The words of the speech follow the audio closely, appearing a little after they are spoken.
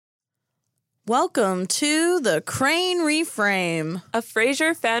Welcome to the Crane Reframe, a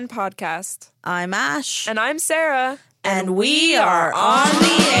Frasier fan podcast. I'm Ash. And I'm Sarah. And we are on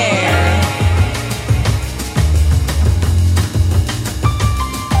the air.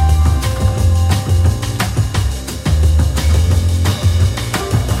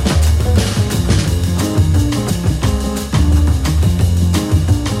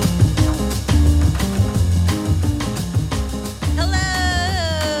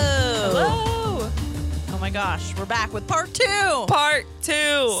 Gosh, we're back with part two. Part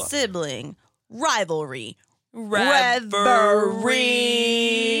two. Sibling, Rivalry, Reverie.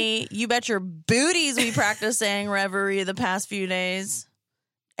 You bet your booties we practiced saying Reverie the past few days.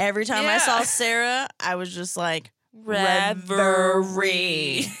 Every time I saw Sarah, I was just like, Reverie.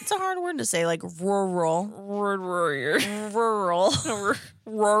 It's a hard word to say, like rural.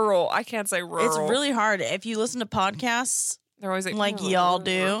 Rural. I can't say rural. It's really hard. If you listen to podcasts, they're always like y'all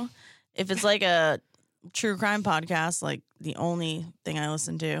do, if it's like a true crime podcast, like the only thing I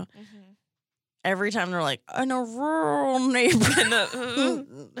listen to, every time they're like, in a rural neighborhood,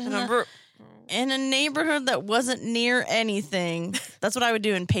 in a neighborhood that wasn't near anything. That's what I would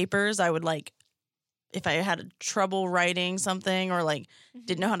do in papers. I would like, if I had trouble writing something or like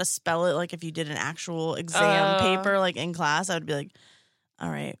didn't know how to spell it, like if you did an actual exam paper, like in class, I would be like, all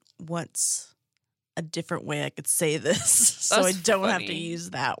right, what's a different way I could say this so I don't have to use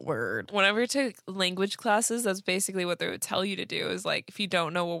that word. Whenever you take language classes, that's basically what they would tell you to do is like, if you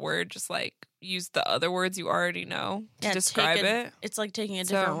don't know a word, just like use the other words you already know to describe it. It's like taking a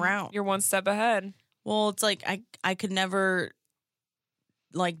different route. You're one step ahead. Well, it's like I could never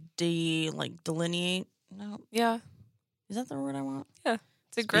like delineate. No. Yeah. Is that the word I want? Yeah.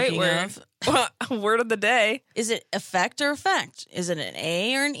 It's a great word. Word of the day. Is it effect or effect? Is it an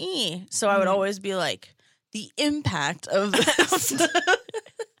A or an E? So I would always be like, the impact of this.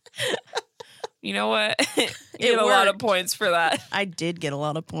 You know what? You get a lot of points for that. I did get a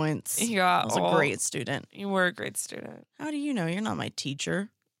lot of points. Yeah, I was a great student. You were a great student. How do you know? You're not my teacher.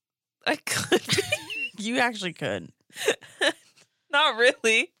 I could be. You actually could. Not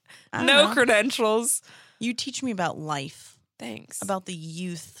really. No credentials. You teach me about life. Thanks. About the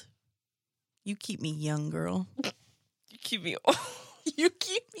youth. You keep me young, girl. You keep me old. You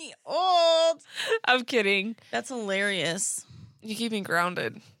keep me old. I'm kidding. That's hilarious. You keep me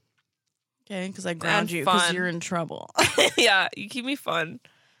grounded. Okay, because I ground you because you're in trouble. Yeah, you keep me fun.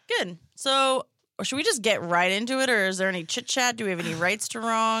 Good. So, should we just get right into it, or is there any chit-chat? Do we have any rights to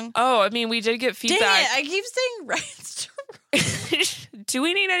wrong? Oh, I mean, we did get feedback. Dang it, I keep saying rights to wrong. Do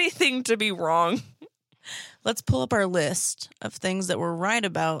we need anything to be wrong? Let's pull up our list of things that we're right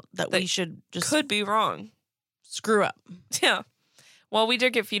about that we should just... Could be wrong. Screw up. Yeah. Well, we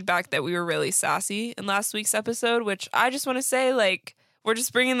did get feedback that we were really sassy in last week's episode, which I just want to say, like, we're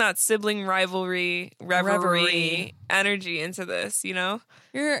just bringing that sibling rivalry, reverie energy into this, you know?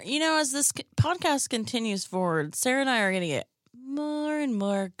 As this podcast continues forward, Sarah and I are going to get more and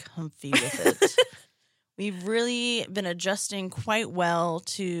more comfy with it. We've really been adjusting quite well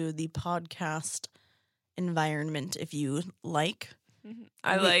to the podcast environment, if you like.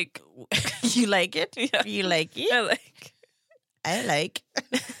 I like. You like it? Yeah. You like it? I like.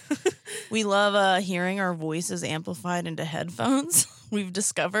 We love hearing our voices amplified into headphones, we've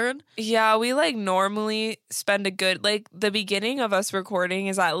discovered. Yeah, we like normally spend a good, like the beginning of us recording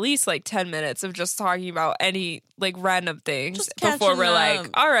is at least like 10 minutes of just talking about any like random things before we're like,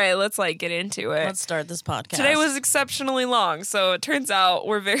 all right, let's like get into it. Let's start this podcast. Today was exceptionally long, so it turns out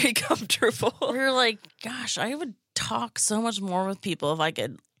we're very comfortable. We're like, gosh, I would talk so much more with people if I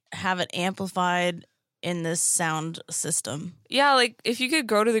could have it amplified in this sound system. Yeah, like if you could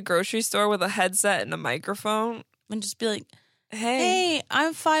go to the grocery store with a headset and a microphone and just be like, hey,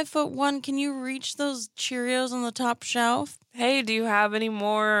 I'm 5'1". Can you reach those Cheerios on the top shelf? Hey, do you have any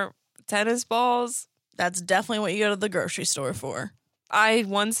more tennis balls? That's definitely what you go to the grocery store for. I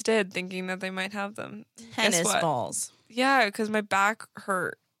once did, thinking that they might have them. Tennis balls. Yeah, because my back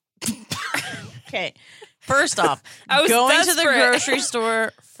hurt. Okay. First off, I was going desperate. to the grocery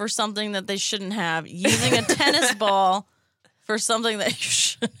store for something that they shouldn't have, using a tennis ball for something that you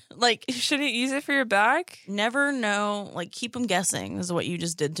should, like, you shouldn't use it for your back. Never know, like, keep them guessing is what you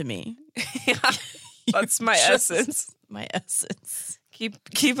just did to me. Yeah, that's my essence. My essence.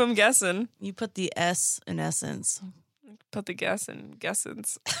 Keep them guessing. You put the S in essence. Put the guess in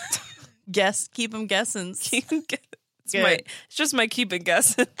guessins. Keep them guessing. It's just my keep it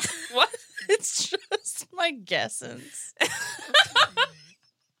guessing. What? It's just my guessings.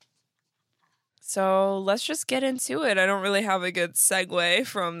 So let's just get into it. I don't really have a good segue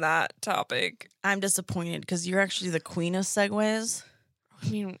from that topic. I'm disappointed because you're actually the queen of segues. Oh, I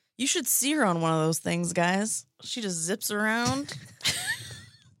mean, you should see her on one of those things, guys. She just zips around.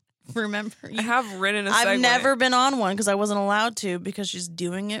 Remember, I have ridden a Segway. I've never been on one because I wasn't allowed to because she's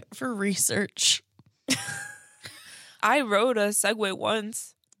doing it for research. I rode a Segway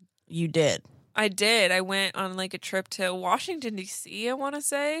once. You did. I did. I went on like a trip to Washington, D.C., I want to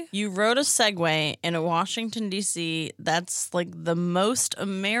say. You rode a Segway in Washington, D.C. That's like the most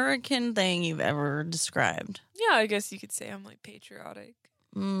American thing you've ever described. Yeah, I guess you could say I'm like patriotic.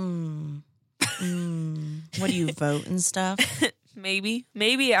 What do you vote and stuff? Maybe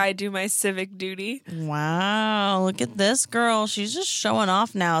I do my civic duty. Wow, look at this girl. She's just showing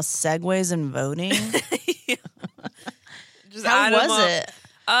off now. Segways and voting. Just How was it?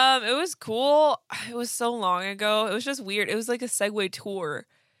 It was cool. It was so long ago. It was just weird. It was like a Segway tour.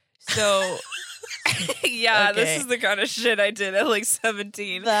 So, yeah, Okay. This is the kind of shit I did at like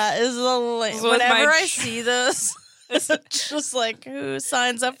 17. That is the whenever I see this, it's just like, who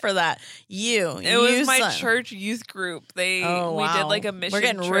signs up for that? You. It was my church youth group. We did like a mission. We're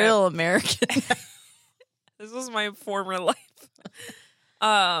getting trip. real American. This was my former life.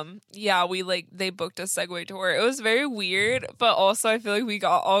 Yeah, they booked a Segway tour. It was very weird, but also I feel like we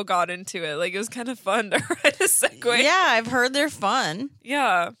all got into it. Like it was kind of fun to ride a Segway. Yeah, I've heard they're fun.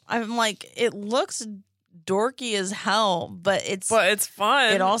 Yeah. I'm like, it looks dorky as hell, but it's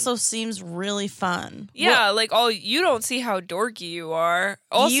fun. It also seems really fun. Yeah, you don't see how dorky you are.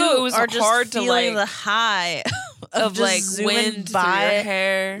 Also, it was are just hard to feeling the high of just like zooming wind by through your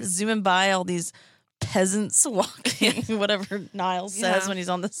hair, zooming by all these peasants walking, whatever Niles says when he's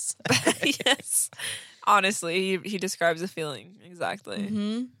on this. Yes, honestly, he describes the feeling exactly.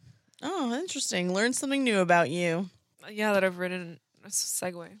 Mm-hmm. Oh, interesting. Learn something new about you. Yeah, that I've ridden a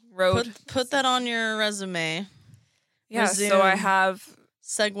Segway road. Put that on your resume. Yeah, Resume. so I have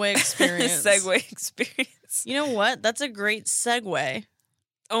Segway experience. Segway experience. You know what? That's a great segue.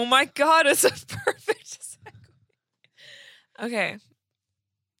 Oh my god, it's a perfect segue. Okay.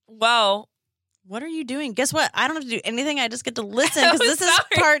 Well, what are you doing? Guess what? I don't have to do anything. I just get to listen because this is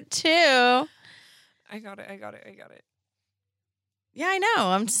part 2. I got it. Yeah, I know.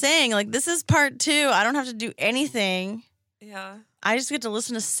 I'm saying, like, this is part 2. I don't have to do anything. Yeah. I just get to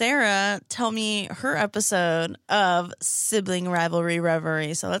listen to Sarah tell me her episode of Sibling Rivalry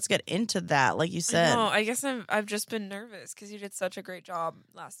Reverie. So let's get into that, like you said. No, I guess I've just been nervous because you did such a great job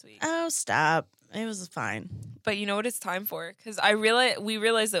last week. Oh, stop. It was fine. But you know what it's time for? Because we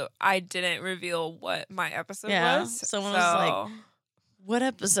realized that I didn't reveal what my episode was. Someone was like, what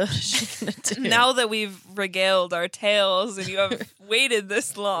episode is she going to do? Now that we've regaled our tales and you have waited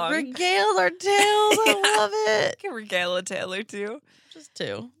this long. Regaled our tales. I love it. I can regale a tale or two. Just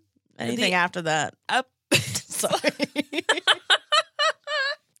 2. Anything after that. Up. Sorry.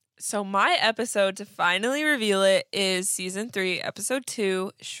 So my episode to finally reveal it is season 3, episode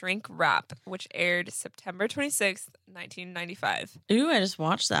 2, Shrink Wrap, which aired September 26th, 1995. Ooh, I just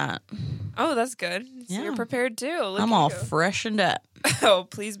watched that. Oh, that's good. So Yeah. you're prepared too. Look I'm at all you. freshened up. Oh,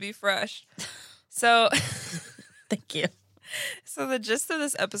 please be fresh. So, Thank you. so the gist of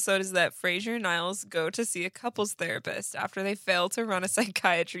this episode is that Frasier and Niles go to see a couples therapist after they fail to run a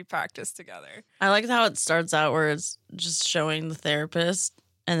psychiatry practice together. I like how it starts out where it's just showing the therapist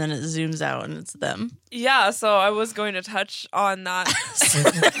and then it zooms out and it's them. Yeah, so I was going to touch on that.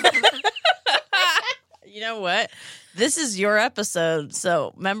 You know what? This is your episode.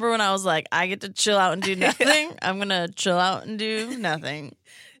 So remember when I was like, I get to chill out and do nothing? I'm going to chill out and do nothing.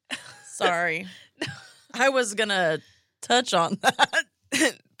 Sorry. I was going to touch on that.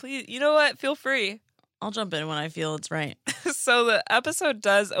 Please, you know what? Feel free. I'll jump in when I feel it's right. So the episode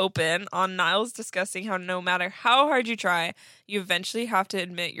does open on Niles discussing how no matter how hard you try, you eventually have to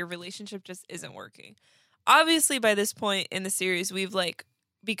admit your relationship just isn't working. Obviously, by this point in the series, we've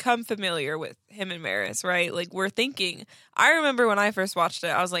become familiar with him and Maris, right? Like we're thinking. I remember when I first watched it,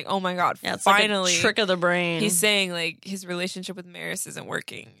 I was like, "Oh my god, Yeah, it's finally!" like a trick of the brain. He's saying like his relationship with Maris isn't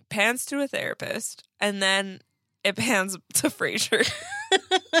working. Pans to a therapist, and then it pans to Frasier.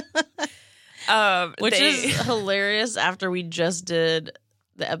 Which is hilarious after we just did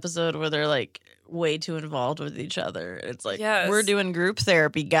the episode where they're like way too involved with each other. It's like, we're doing group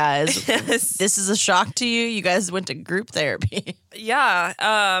therapy, guys. Yes. This is a shock to you. You guys went to group therapy. Yeah.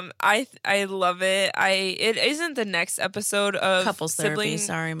 I love it. It isn't the next episode of Couples Sibling. therapy.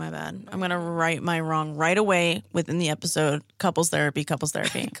 Sorry, my bad. I'm going to right my wrong right away within the episode. Couples therapy. Couples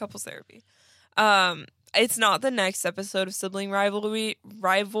therapy. Couples therapy. It's not the next episode of Sibling Rivalry.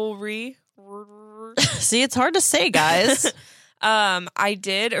 See, it's hard to say, guys. I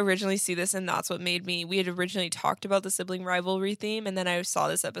did originally see this, and that's what made me. We had originally talked about the sibling rivalry theme, and then I saw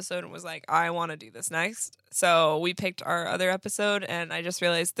this episode and was like, I want to do this next. So we picked our other episode, and I just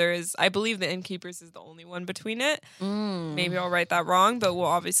realized I believe the Innkeepers is the only one between it. Maybe I'll write that wrong, but we'll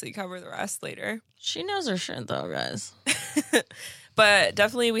obviously cover the rest later. She knows her shit, though, guys. But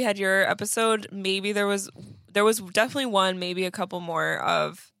definitely we had your episode. Maybe there was definitely one, maybe a couple more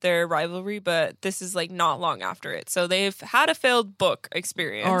of their rivalry, but this is like not long after it. So they've had a failed book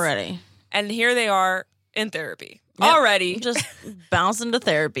experience already. And here they are in therapy. Yep. Already. Just bounce into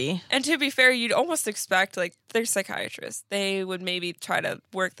therapy. And to be fair, you'd almost expect, like, they're psychiatrists. They would maybe try to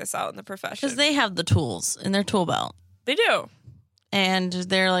work this out in the profession. Because they have the tools in their tool belt. They do. And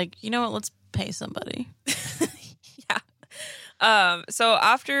they're like, you know what, let's pay somebody. So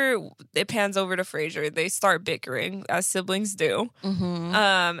after it pans over to Frasier, they start bickering, as siblings do.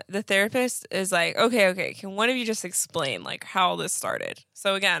 The therapist is like, okay, can one of you just explain, like, how this started?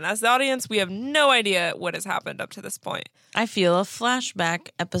 So again, as the audience, we have no idea what has happened up to this point. I feel a flashback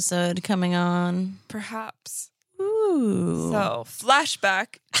episode coming on. Perhaps. Ooh. So,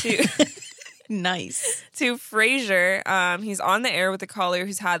 flashback to... Nice. To Frasier. He's on the air with a caller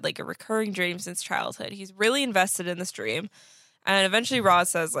who's had, like, a recurring dream since childhood. He's really invested in this dream. And eventually Roz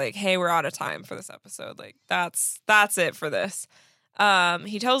says, like, hey, we're out of time for this episode. Like, that's it for this.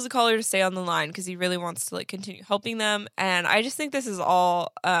 He tells the caller to stay on the line because he really wants to, like, continue helping them. And I just think this is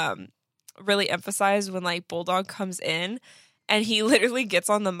all really emphasized when, like, Bulldog comes in and he literally gets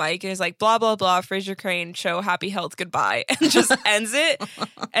on the mic and is like, blah, blah, blah, Frasier Crane, show, happy health, goodbye, and just ends it.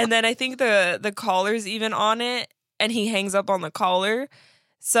 And then I think the caller's even on it and he hangs up on the caller.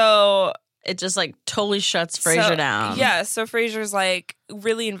 So... it just, like, totally shuts Frasier down. Yeah, so Frasier's, like,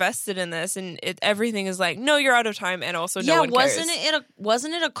 really invested in this, and everything is like, no, you're out of time, and also no one cares.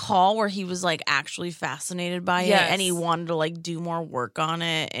 Wasn't it a call where he was, like, actually fascinated by it, and he wanted to, like, do more work on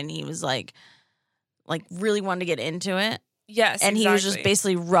it, and he was, like really wanted to get into it? Yes, and he was just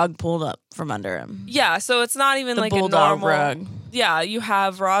basically rug pulled up from under him. Yeah, so it's not even, like, Bulldog a normal... rug. Yeah, you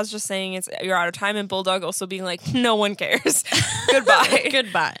have Roz just saying you're out of time, and Bulldog also being like, no one cares. Goodbye.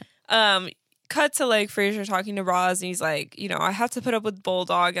 Goodbye. Cut to, like, Frasier talking to Roz, and he's like, you know, I have to put up with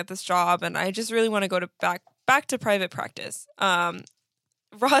Bulldog at this job, and I just really want to go back to private practice.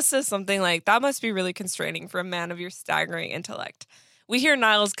 Roz says something like, that must be really constraining for a man of your staggering intellect. We hear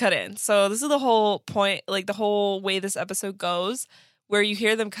Niles cut in. So this is the whole point, like, the whole way this episode goes, where you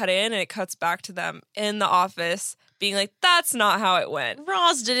hear them cut in, and it cuts back to them in the office being like, that's not how it went.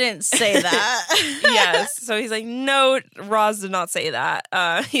 Roz didn't say that. Yes. So he's like, no, Roz did not say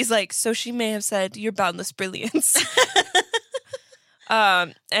that. He's like, so she may have said your boundless brilliance.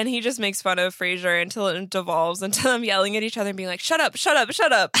 And he just makes fun of Frasier until it devolves into them yelling at each other and being like, shut up, shut up,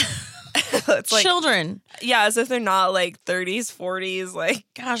 shut up. It's like, children. Yeah, as if they're not, like, 30s, 40s, like.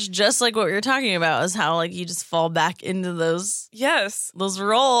 Gosh, just like what we were talking about is how, like, you just fall back into those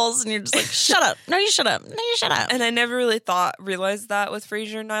roles and you're just like, shut up. No, you shut up. No, you shut up. And I never really realized that with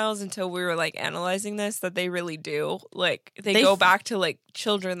Frasier and Niles until we were, like, analyzing this, that they really do. Like, they go back to, like,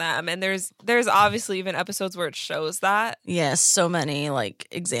 children them. And there's obviously even episodes where it shows that. Yes, so many, like,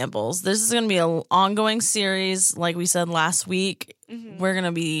 examples. This is going to be an ongoing series, like we said last week. Mm-hmm. We're going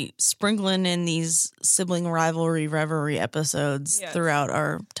to be sprinkling in these sibling rivalry Reverie episodes throughout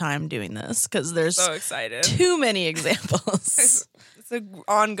our time doing this because there's so excited. Too many examples. It's an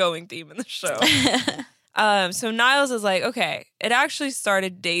ongoing theme in the show. So Niles is like, okay, it actually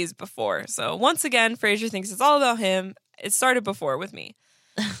started days before. So once again, Frasier thinks it's all about him. It started before with me.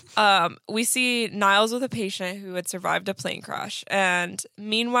 We see Niles with a patient who had survived a plane crash. And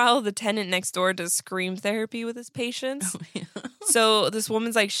meanwhile, the tenant next door does scream therapy with his patients. Oh, yeah. So this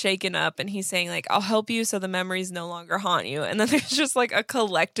woman's like shaken up and he's saying like, I'll help you so the memories no longer haunt you. And then there's just like a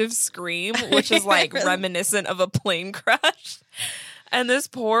collective scream, which is like reminiscent of a plane crash. And this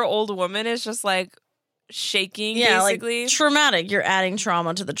poor old woman is just like shaking, basically. Like traumatic. You're adding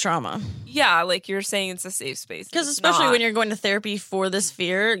trauma to the trauma. Yeah, like you're saying it's a safe space. Because especially when you're going to therapy for this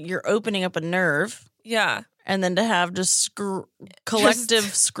fear, you're opening up a nerve. Yeah. And then to have just collective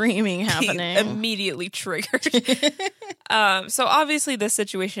screaming happening. Immediately triggered. So obviously this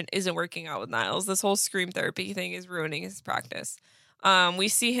situation isn't working out with Niles. This whole scream therapy thing is ruining his practice. We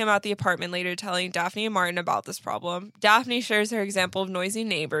see him at the apartment later telling Daphne and Martin about this problem. Daphne shares her example of noisy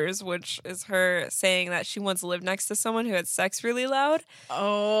neighbors, which is her saying that she once lived next to someone who had sex really loud.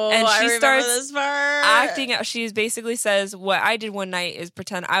 Oh, and she starts this part. acting out. She basically says, what I did one night is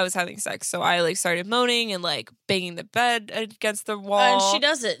pretend I was having sex. So I like started moaning and like banging the bed against the wall. And she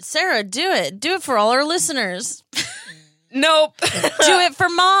does it. Sarah, do it. Do it for all our listeners. Nope. Do it for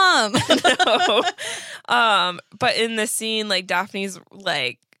mom. But in the scene, like Daphne's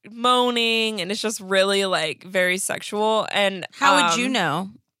like moaning, and it's just really like very sexual. And how would you know?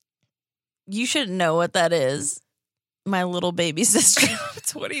 You should know what that is. My little baby sister.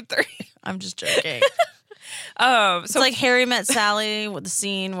 23. I'm just joking. It's So like Harry Met Sally with the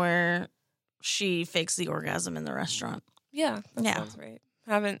scene where she fakes the orgasm in the restaurant. yeah, that sounds right.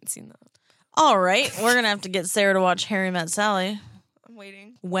 Haven't seen that. All right, we're gonna have to get Sarah to watch Harry Met Sally. I'm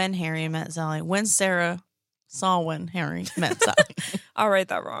waiting. When Harry Met Sally. When Sarah saw When Harry Met Sally. I'll write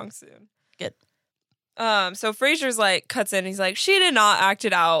that wrong soon. Good. So Frasier's like cuts in. He's like, she did not act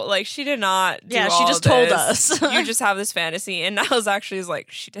it out. Like she did not. Do Yeah, she all just this. told us. You just have this fantasy, and Niles actually is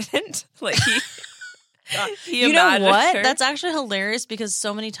like, she didn't. Like he you know imagined what? her. That's actually hilarious because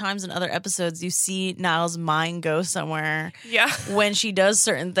so many times in other episodes you see Niles' mind go somewhere Yeah. when she does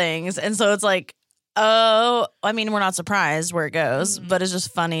certain things, and so it's like, oh, I mean, we're not surprised where it goes, but it's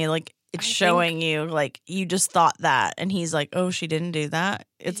just funny. Like it's showing you, like you just thought that, and he's like, oh, she didn't do that.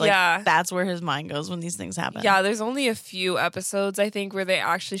 It's like that's where his mind goes when these things happen. Yeah, there's only a few episodes, I think, where they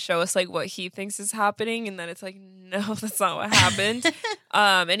actually show us like what he thinks is happening, and then it's like, no, that's not what happened.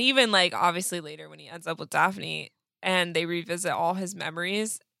 And even like obviously later when he ends up with Daphne and they revisit all his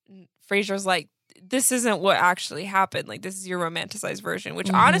memories, Frasier's like, this isn't what actually happened. Like this is your romanticized version, which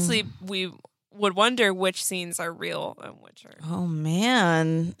honestly we would wonder which scenes are real and which are. Oh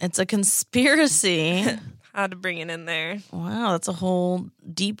man, it's a conspiracy. Had to bring it in there. Wow, that's a whole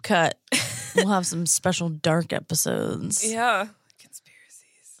deep cut. We'll have some special dark episodes. Yeah.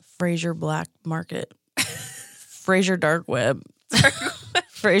 Conspiracies. Frasier Black Market. Frasier Dark Web.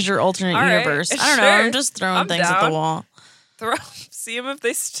 Frasier Alternate Universe. I don't know. I'm just throwing things at the wall. See them if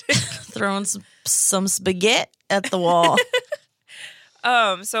they stick. Throwing some spaghetti at the wall.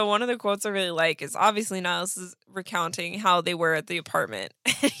 So one of the quotes I really like is obviously Niles is recounting how they were at the apartment.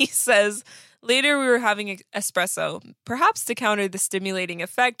 And he says, later we were having espresso, perhaps to counter the stimulating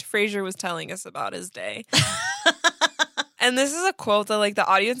effect Frasier was telling us about his day. And this is a quote that like the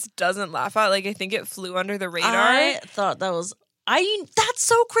audience doesn't laugh at. Like I think it flew under the radar. I thought that was that's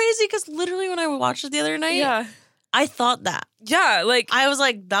so crazy because literally when I watched it the other night, I thought that. Yeah, like I was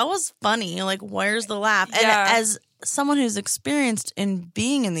like, that was funny. Like, where's the laugh? And as someone who's experienced in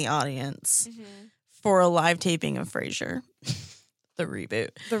being in the audience for a live taping of Frasier, the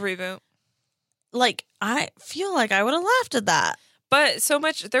reboot, like I feel like I would have laughed at that. But so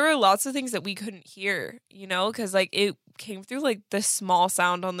much, there were lots of things that we couldn't hear, you know, because like it came through like the small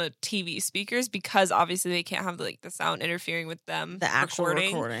sound on the TV speakers because obviously they can't have like the sound interfering with them, the actual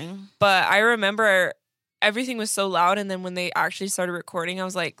recording. But I remember everything was so loud, and then when they actually started recording, I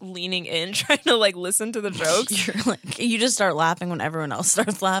was like leaning in, trying to like listen to the jokes. You're like, you just start laughing when everyone else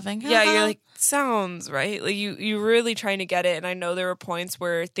starts laughing. Yeah, you're like, sounds right. Like you really trying to get it. And I know there were points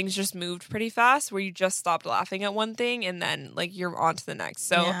where things just moved pretty fast, where you just stopped laughing at one thing, and then like you're on to the next.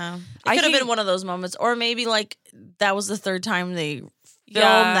 So it could have been one of those moments, or maybe like that was the third time they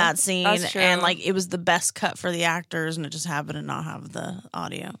filmed that scene, and like it was the best cut for the actors, and it just happened to not have the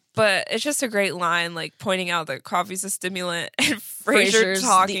audio. But it's just a great line, like pointing out that coffee's a stimulant, and Frasier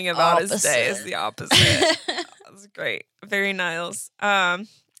talking about his day is the opposite. That's great. Very Niles.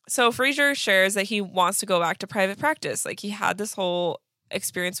 So Frasier shares that he wants to go back to private practice. Like he had this whole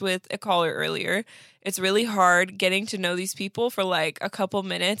experience with a caller earlier. It's really hard getting to know these people for like a couple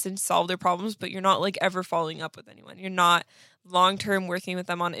minutes and solve their problems, but you're not like ever following up with anyone. You're not long-term working with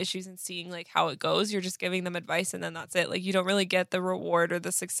them on issues and seeing like how it goes. You're just giving them advice and then that's it. Like you don't really get the reward or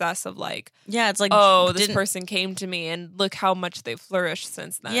the success of like, it's like, oh, this person came to me and look how much they've flourished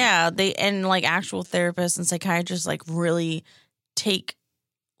since then. Yeah, and like actual therapists and psychiatrists like really take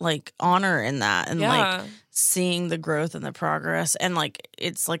like honor in that and like seeing the growth and the progress, and like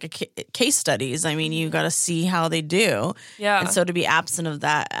it's like a case studies. I mean, you got to see how they do. And so to be absent of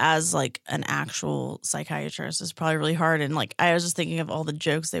that as like an actual psychiatrist is probably really hard. And like I was just thinking of all the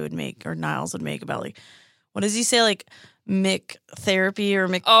jokes they would make, or Niles would make, about like, what does he say, like Mick therapy or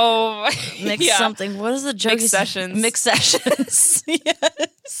Mick something. What is the joke? Mick sessions. Mick sessions.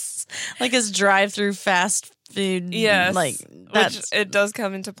 Yes. Like his drive-through fast food. Yes. Like which it does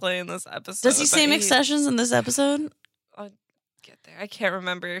come into play in this episode. Does he say Mick sessions in this episode? I'll get there. I can't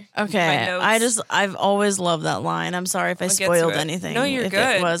remember. Okay. I've always loved that line. I'm sorry if I spoiled anything. No, you're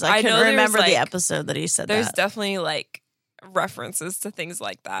good. It was. I couldn't remember the episode that he said that. There's definitely like references to things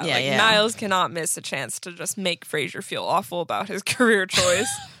like that. Yeah, like Niles cannot miss a chance to just make Frasier feel awful about his career choice.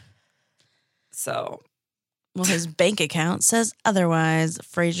 So, well, his bank account says otherwise.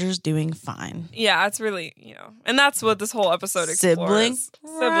 Frasier's doing fine. Yeah, it's really, and that's what this whole episode explores.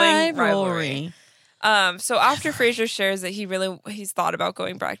 Sibling rivalry. So after Frasier shares that he's thought about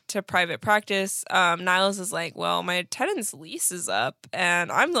going back to private practice, Niles is like, well, my tenant's lease is up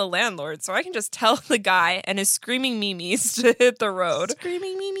and I'm the landlord, so I can just tell the guy and his screaming memes to hit the road.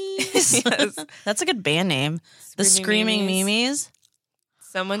 Screaming memes. Yes. That's a good band name. The Screaming Memes.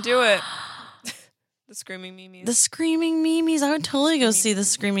 Someone do it. The Screaming Memes. The Screaming Memes. I would totally go see the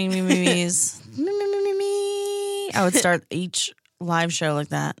Screaming Memes. I would start each live show like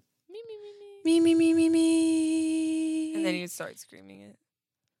that. Me. And then you'd start screaming it.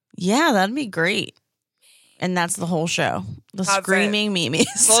 Yeah, that'd be great. And that's the whole show. The Screaming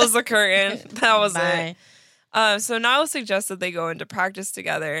Memes. Close the curtain. That was Bye. it. So Niles suggests that they go into practice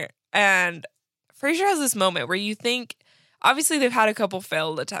together. And Frasier has this moment where you think, obviously they've had a couple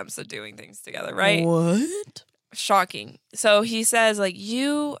failed attempts at doing things together, right? What? Shocking. So he says, like,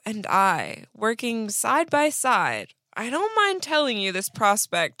 you and I working side by side. I don't mind telling you this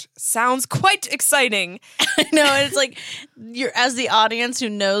prospect sounds quite exciting. I know. And it's like, you're as the audience who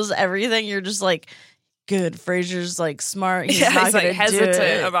knows everything, you're just like, good. Frasier's like smart. He's not like gonna hesitant do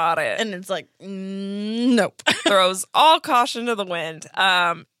it. about it. And it's like, nope. Throws all caution to the wind.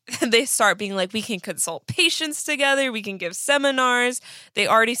 They start being like, we can consult patients together. We can give seminars. They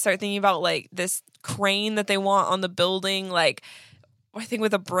already start thinking about like this crane that they want on the building. Like, I think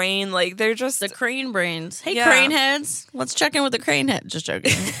with a brain, like they're just The crane brains. Hey, Yeah. crane heads. Let's check in with the crane head. Just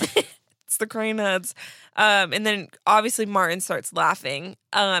joking. it's the crane heads. And then obviously Martin starts laughing.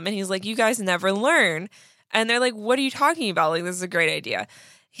 And he's like, you guys never learn. And they're like, what are you talking about? Like, this is a great idea.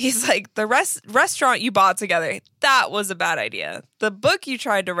 He's like, the restaurant you bought together, that was a bad idea. The book you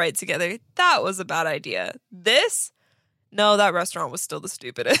tried to write together, that was a bad idea. This? No, that restaurant was still the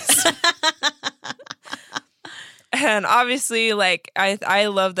stupidest. And obviously, like, I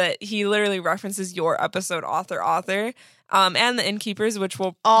love that he literally references your episode, Author, and the Innkeepers, which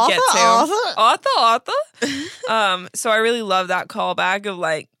we'll get to. Author. So I really love that callback of,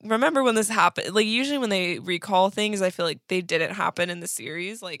 like, remember when this happened? Like, usually when they recall things, I feel like they didn't happen in the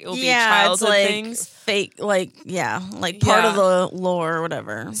series. Like, it'll be childhood it's like things. fake, like, like part of the lore or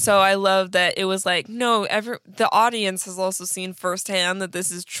whatever. So I love that it was like, no, the audience has also seen firsthand that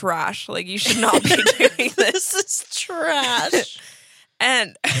this is trash. Like, you should not be doing this. This is trash.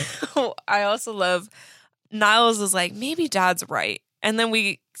 And I also love Niles is like, maybe Dad's right. And then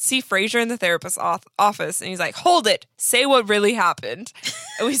we see Frasier in the therapist's office, and he's like, hold it. Say what really happened.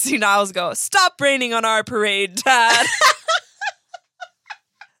 And we see Niles go, stop raining on our parade, Dad.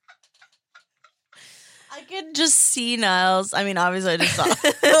 I could just see Niles. I mean, obviously I just saw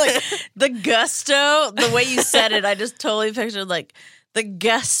like, the gusto, the way you said it, I just totally pictured like the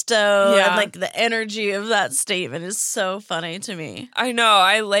gusto and like the energy of that statement is so funny to me. I know.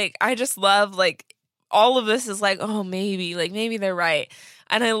 I just love like all of this is like, oh, maybe they're right.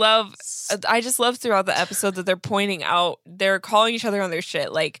 And I just love throughout the episode that they're pointing out, they're calling each other on their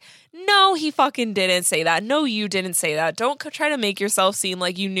shit. Like, no, he fucking didn't say that. No, you didn't say that. Don't try to make yourself seem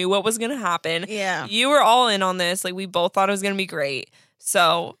like you knew what was going to happen. Yeah. You were all in on this. Like, we both thought it was going to be great.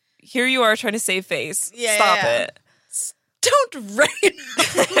 So here you are trying to save face. Yeah, Stop it. Don't rain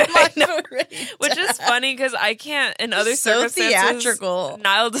my parade. Which is funny because I can't, in other So circumstances, theatrical.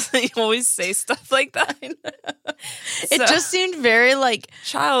 Niall doesn't always say stuff like that. It just seemed very like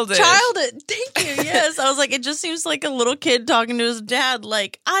childish. Thank you. Yes. I was like, it just seems like a little kid talking to his dad,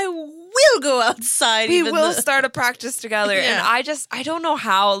 like, I will go outside. We will start a practice together. Yeah. And I don't know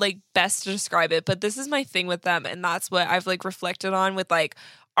how like best to describe it, but this is my thing with them. And that's what I've like reflected on with like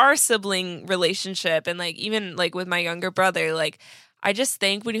our sibling relationship and like even like with my younger brother. Like, I just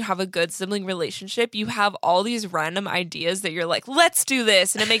think when you have a good sibling relationship, you have all these random ideas that you're like, let's do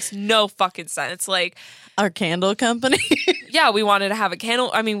this. And it makes no fucking sense. Like, our candle company. yeah, we wanted to have a candle.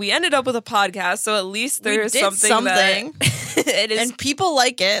 I mean, we ended up with a podcast, so at least there's something. That it is, and people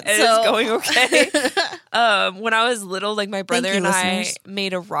like it. It so. is going okay. When I was little, like my brother and I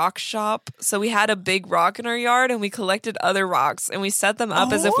made a rock shop. So we had a big rock in our yard, and we collected other rocks, and we set them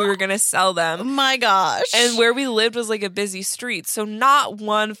up as if we were going to sell them. Oh my gosh! And where we lived was like a busy street, so not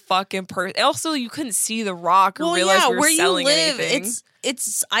one fucking person. Also, you couldn't see the rock or realize we were selling anything.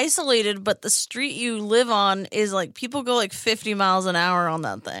 It's isolated, but the street you live on is like people go like 50 miles an hour on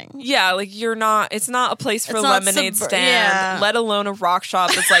that thing. Yeah, like it's not a place for a lemonade stand, let alone a rock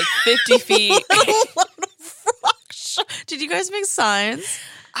shop that's like 50 feet. Did you guys make signs?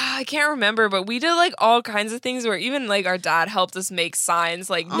 I can't remember, but we did like all kinds of things where even like our dad helped us make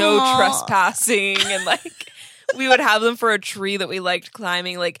signs like no trespassing and like we would have them for a tree that we liked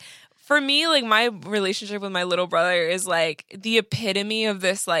climbing. Like For me, like, my relationship with my little brother is, like, the epitome of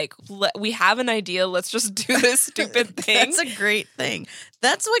this, like, we have an idea, let's just do this stupid thing. That's a great thing.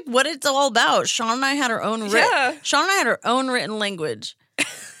 That's, like, what it's all about. Sean and I had our own written language.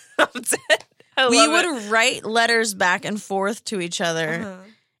 We would write letters back and forth to each other,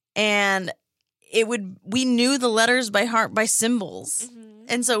 and we knew the letters by heart by symbols.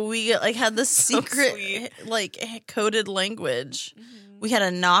 And so we, like, had this secret, like, coded language. We had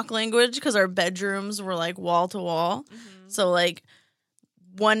a knock language because our bedrooms were, like, wall to wall. So, like,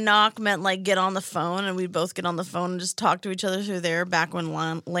 one knock meant, like, get on the phone, and we'd both get on the phone and just talk to each other through there back when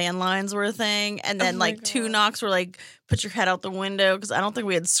landlines were a thing. And then, two knocks were, like, put your head out the window because I don't think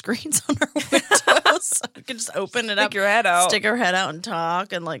we had screens on our windows. So we could just open it up, your head out. Stick our head out and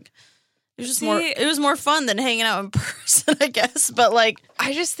talk. And, like, it was just it was more fun than hanging out in person, I guess. But, like,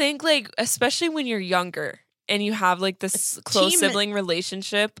 I just think, like, especially when you're younger, and you have, like, this close sibling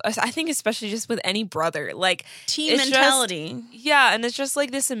relationship, I think especially just with any brother, like, team mentality. And it's just,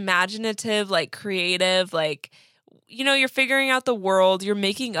 like, this imaginative, like, creative, like, you know, you're figuring out the world, you're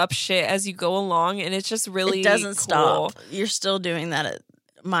making up shit as you go along, and it's just really It doesn't cool. stop. You're still doing that at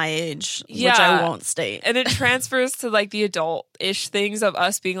my age, which I won't state. And it transfers to, like, the adult-ish things of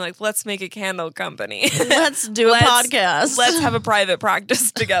us being like, let's make a candle company. Let's do a podcast. Let's have a private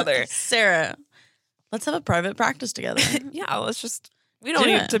practice together. Sarah, let's have a private practice together. We don't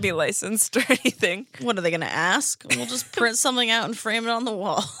need to be licensed or anything. What are they going to ask? We'll just print something out and frame it on the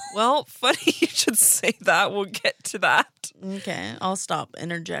wall. Well, funny you should say that. We'll get to that. Okay, I'll stop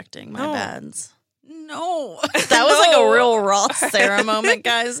interjecting my bads. No. That was like a real Ross Sarah moment,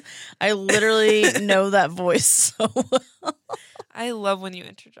 guys. I literally know that voice so well. I love when you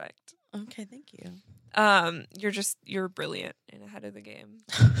interject. Okay, thank you. You're brilliant and ahead of the game.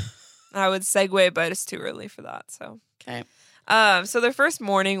 I would segue, but it's too early for that. So okay. So their first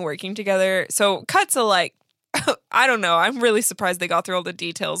morning working together. So cut to, like, I don't know. I'm really surprised they got through all the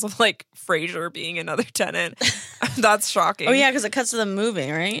details of, like, Frasier being another tenant. That's shocking. Oh yeah, because it cuts to them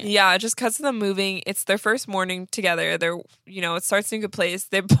moving, right? Yeah, it just cuts to them moving. It's their first morning together. They're, it starts in a good place.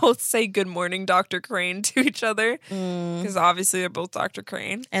 They both say good morning, Dr. Crane, to each other because obviously they're both Dr.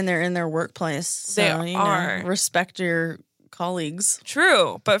 Crane, and they're in their workplace. So, they are. Respect your colleagues.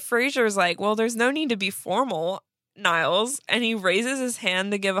 True, but Frasier's like, well, there's no need to be formal, Niles, and he raises his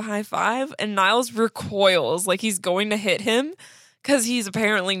hand to give a high five, and Niles recoils like he's going to hit him because he's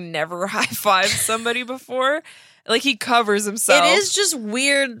apparently never high-fived somebody before. Like, he covers himself. It is just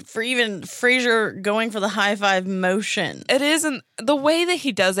weird for even Frasier going for the high five motion. It is, and the way that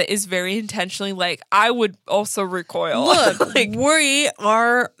he does it is very intentionally, like, I would also recoil. Look, like, we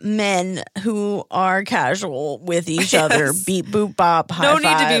are men who are casual with each other. Beep, boop, bop, high five. No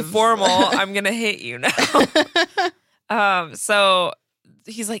need to be formal. I'm going to hit you now. So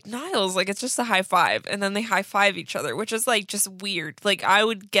he's like, Niles, like, it's just a high five. And then they high five each other, which is, like, just weird. Like, I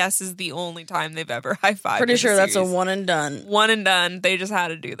would guess is the only time they've ever high fived. Pretty sure that's a one and done. One and done. They just had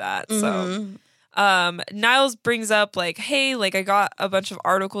to do that. So Niles brings up, like, hey, like, I got a bunch of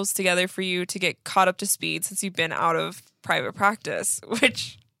articles together for you to get caught up to speed since you've been out of private practice,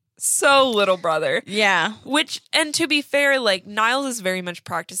 which so little brother. Yeah. Which, and to be fair, like, Niles is very much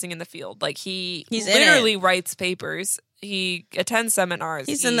practicing in the field. Like, he's literally writes papers. He attends seminars.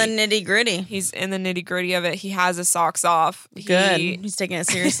 He's in the nitty gritty. He's in the nitty gritty of it. He has his socks off. Good. He's taking it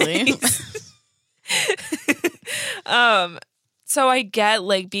seriously. So I get,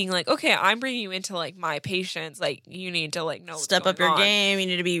 like, being like, okay, I'm bringing you into, like, my patients. Like, you need to, like, know what's Step up your on. game. You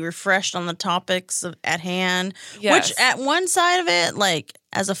need to be refreshed on the topics at hand. Yes. Which, at one side of it, like,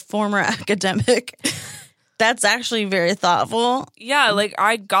 as a former academic, that's actually very thoughtful. Yeah, like,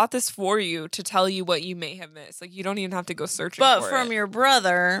 I got this for you to tell you what you may have missed. Like, you don't even have to go searching for it. But from your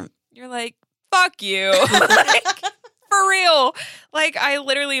brother, you're like, fuck you. Like, for real. Like, I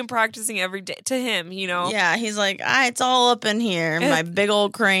literally am practicing every day to him, you know? Yeah, he's like, it's all up in here. My big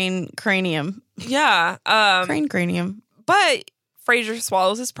old cranium. Yeah. Cranium. But Frasier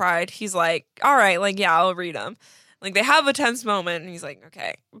swallows his pride. He's like, all right, like, yeah, I'll read them. Like, they have a tense moment, and he's like,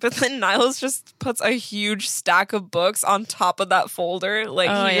 okay. But then Niles just puts a huge stack of books on top of that folder. Like,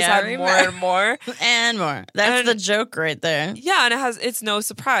 he just had more and more. And more. That's the joke right there. Yeah, and it's no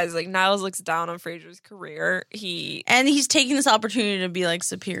surprise. Like, Niles looks down on Frasier's career. And he's taking this opportunity to be, like,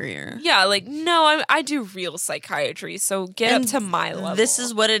 superior. Yeah, like, no, I do real psychiatry, so get up to my level. This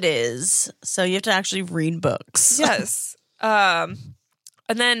is what it is. So you have to actually read books. Yes.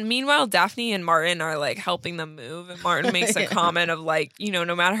 And then, meanwhile, Daphne and Martin are, like, helping them move. And Martin makes a comment of, like,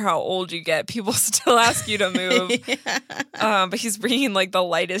 no matter how old you get, people still ask you to move. But he's bringing, like, the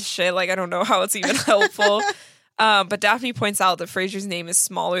lightest shit. Like, I don't know how it's even helpful. But Daphne points out that Frasier's name is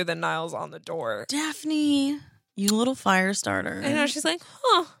smaller than Niles on the door. Daphne, you little fire starter. I know, she's like,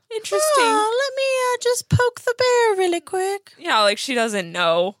 huh, interesting. Let me just poke the bear really quick. Yeah, like she doesn't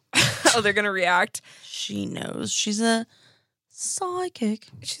know how they're going to react. She knows. She's a psychic.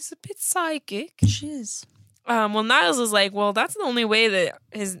 She's a bit psychic. She is. Well, Niles is like, well, that's the only way that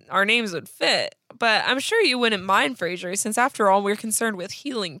our names would fit. But I'm sure you wouldn't mind, Frasier, since after all, we're concerned with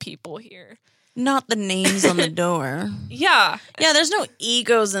healing people here. Not the names on the door. Yeah. Yeah, there's no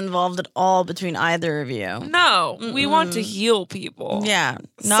egos involved at all between either of you. No, we want to heal people. Yeah.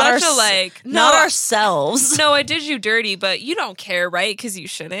 Not ourselves. No, I did you dirty, but you don't care, right? Because you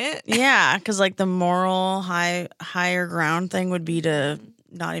shouldn't. Yeah, because like the moral higher ground thing would be to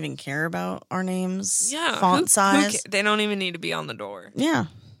not even care about our names. Yeah. Font size. They don't even need to be on the door. Yeah.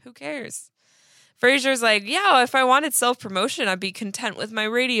 Who cares? Frasier's like, yeah, if I wanted self-promotion, I'd be content with my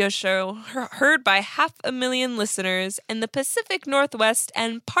radio show, heard by 500,000 listeners in the Pacific Northwest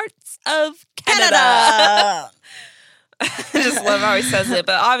and parts of Canada. I just love how he says it.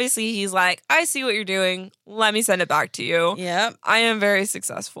 But obviously he's like, I see what you're doing. Let me send it back to you. Yep. I am very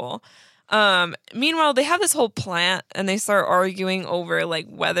successful. Meanwhile, they have this whole plant and they start arguing over like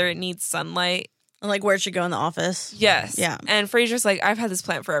whether it needs sunlight. Like where it should go in the office. Yes. Yeah. And Frasier's like, I've had this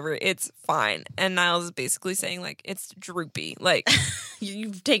plant forever. It's fine. And Niles is basically saying like, it's droopy. Like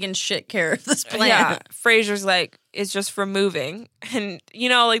you've taken shit care of this plant. Yeah. Frasier's like, it's just from moving. And, you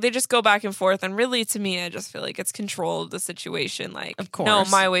know, like they just go back and forth. And really, to me, I just feel like it's control of the situation. Like, of course. No,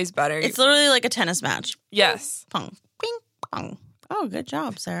 my way's better. It's literally like a tennis match. Yes. Pong. Bing. Pong. Oh, good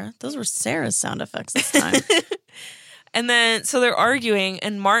job, Sarah. Those were Sarah's sound effects this time. And then, so they're arguing,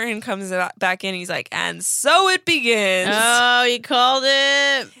 and Martin comes back in. He's like, and so it begins. Oh, he called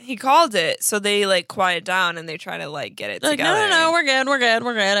it. He called it. So they, like, quiet down, and they try to, like, get it together. No, we're good.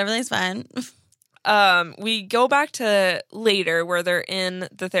 Everything's fine. We go back to later, where they're in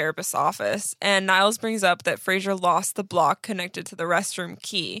the therapist's office, and Niles brings up that Frasier lost the block connected to the restroom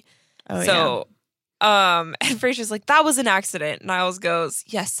key. Oh, so, and Frasier's like, that was an accident. Niles goes,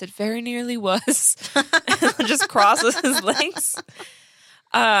 yes, it very nearly was. And just crosses his legs.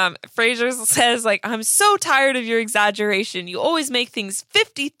 Frasier says, like, I'm so tired of your exaggeration. You always make things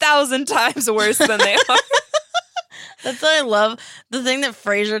 50,000 times worse than they are. That's what I love. The thing that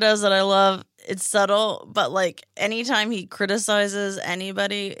Frasier does that I love, it's subtle, but like anytime he criticizes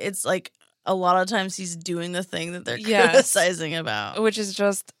anybody, it's like a lot of times he's doing the thing that they're criticizing about. Which is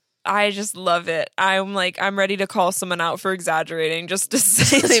just, I just love it. I'm like, I'm ready to call someone out for exaggerating just to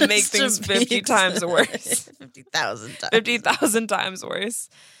say they make things 50 times worse. 50,000 times. 50,000 times worse.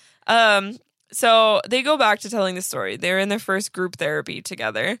 So they go back to telling the story. They're in their first group therapy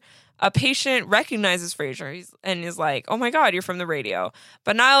together. A patient recognizes Frasier and is like, oh my God, you're from the radio.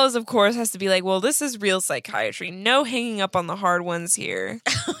 But Niles, of course, has to be like, well, this is real psychiatry. No hanging up on the hard ones here.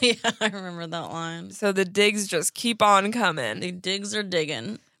 Oh, yeah, I remember that line. So the digs just keep on coming. The digs are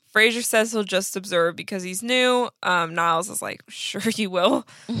digging. Frasier says he'll just observe because he's new. Niles is like, sure you will.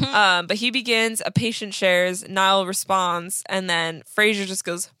 But he begins, a patient shares, Niles responds, and then Frasier just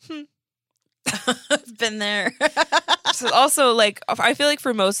goes, I've been there. So also, like, I feel like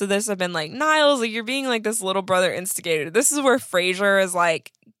for most of this, I've been like, Niles, like, you're being like this little brother instigator. This is where Frasier is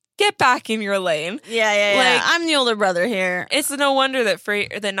like, get back in your lane. Yeah. Like, I'm the older brother here. It's no wonder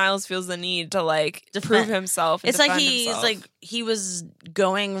that Niles feels the need to like prove himself. And it's like he was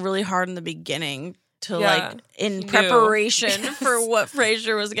going really hard in the beginning to like in preparation for what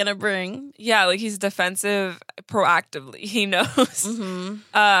Frasier was gonna bring. Yeah, like he's defensive proactively. He knows.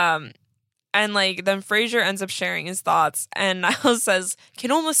 Mm-hmm. And like then Frasier ends up sharing his thoughts, and Niles says,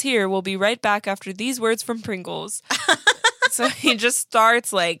 "Can almost hear. We'll be right back after these words from Pringles." So he just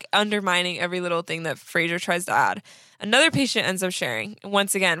starts like undermining every little thing that Frasier tries to add. Another patient ends up sharing.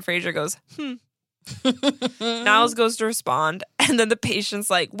 Once again, Frasier goes, Niles goes to respond, and then the patient's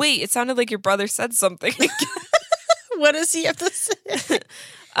like, wait, it sounded like your brother said something. What does he have to say?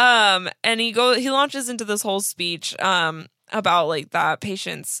 And he launches into this whole speech about like that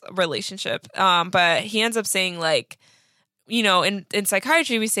patient's relationship. But he ends up saying like, you know, in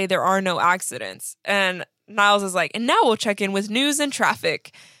psychiatry we say there are no accidents. And Niles is like, and now we'll check in with news and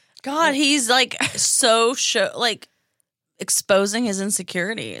traffic. God, he's like so exposing his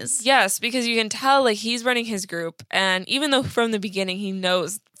insecurities. Yes, because you can tell like he's running his group, and even though from the beginning he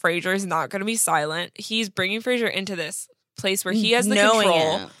knows Frasier is not going to be silent, he's bringing Frasier into this place where he has the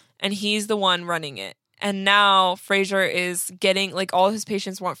control, and he's the one running it. And now Frasier is getting like all his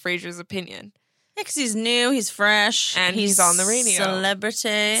patients want Frasier's opinion. Yeah, because he's new, he's fresh, and he's on the radio.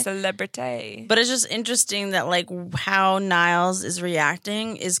 Celebrity. But it's just interesting that like how Niles is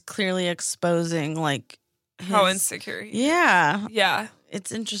reacting is clearly exposing like how insecure he is. Yeah. Yeah.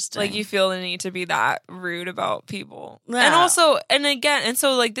 It's interesting. Like, you feel the need to be that rude about people. Yeah. And also, and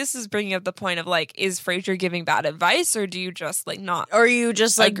so, like, this is bringing up the point of, like, is Frasier giving bad advice, or do you just, like, not or you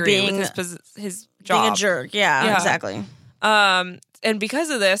just, like, agree being with his job? being a jerk. Yeah, exactly. And because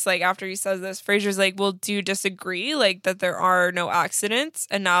of this, like, after he says this, Frasier's like, well, do you disagree, like, that there are no accidents?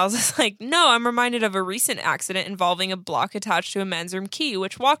 And Niles is like, no, I'm reminded of a recent accident involving a block attached to a men's room key,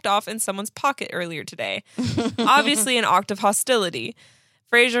 which walked off in someone's pocket earlier today. Obviously an act of hostility.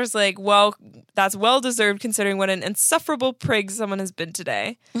 Frasier's like, well, that's well-deserved considering what an insufferable prig someone has been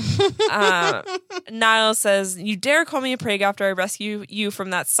today. Niles says, you dare call me a prig after I rescue you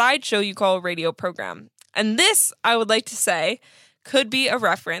from that sideshow you call a radio program. And this, I would like to say, could be a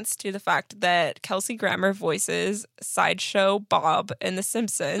reference to the fact that Kelsey Grammer voices Sideshow Bob in The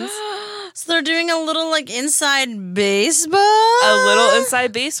Simpsons. So they're doing a little, like, inside baseball? A little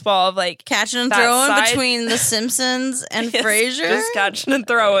inside baseball of, like, catching and throwing between The Simpsons and Frasier? Just catching and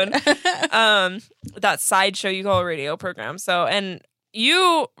throwing. That sideshow you call a radio program. So, and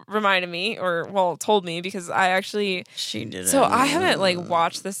you reminded me, or, well, told me, because I actually... She did. So I haven't, like,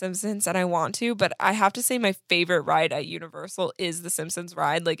 watched The Simpsons, and I want to, but I have to say my favorite ride at Universal is The Simpsons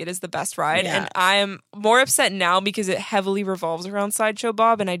ride. Like, it is the best ride. Yeah. And I'm more upset now because it heavily revolves around Sideshow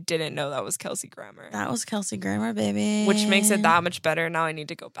Bob, and I didn't know that was Kelsey Grammer. That was Kelsey Grammer, baby. Which makes it that much better. Now I need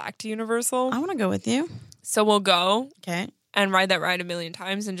to go back to Universal. I want to go with you. So we'll go. Okay. And ride that ride a million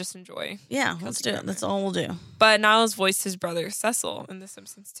times and just enjoy. Yeah, let's do it. That's all we'll do. But Niles voiced his brother Cecil in The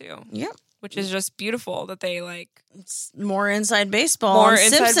Simpsons too. Yep. Which is just beautiful that they, like... It's more inside baseball. More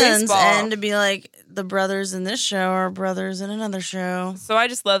inside Simpsons, baseball. And to be like, the brothers in this show are brothers in another show. So I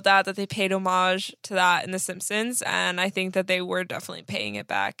just love that they paid homage to that in The Simpsons. And I think that they were definitely paying it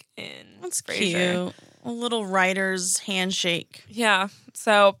back in That's Frasier. Cute. A little writer's handshake. Yeah.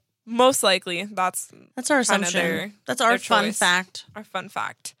 So... most likely, that's our assumption. That's our fun fact. Our fun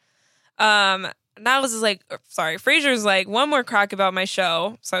fact. Niles is like, sorry, Frasier's like, one more crack about my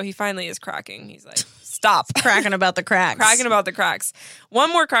show. So he finally is cracking. He's like, stop. Cracking about the cracks. Cracking about the cracks.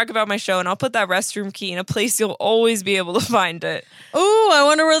 One more crack about my show, and I'll put that restroom key in a place you'll always be able to find it. Ooh, I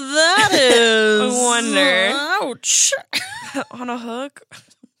wonder where that is. I wonder. Ouch. On a hook?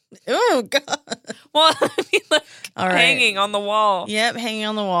 Oh, God. Well, I mean, like, all right. Hanging on the wall. Yep, hanging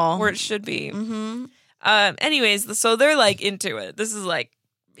on the wall. Where it should be. Mm-hmm. Anyways, so they're, like, into it. This is, like,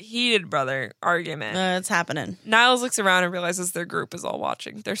 heated brother argument. It's happening. Niles looks around and realizes their group is all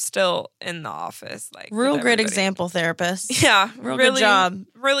watching. They're still in the office. Like, real great example therapist. Yeah. Real really, good job.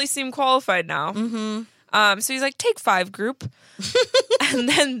 Really seem qualified now. Mm-hmm. So he's like, take 5 group. And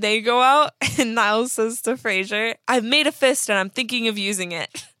then they go out and Niles says to Frasier, I've made a fist and I'm thinking of using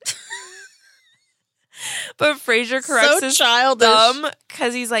it. But Frasier corrects his childish. thumb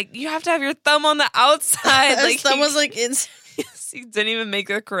because he's like, you have to have your thumb on the outside. His Like thumb was like in. He didn't even make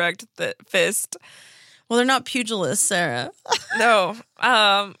the correct fist. Well, they're not pugilists, Sarah. No.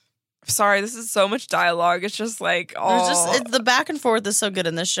 Sorry, this is so much dialogue. It's just like, the back and forth is so good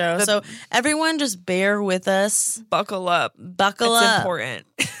in this show. So everyone just bear with us. Buckle up. Buckle up. It's important.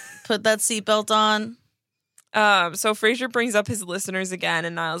 Put that seatbelt on. So Frasier brings up his listeners again,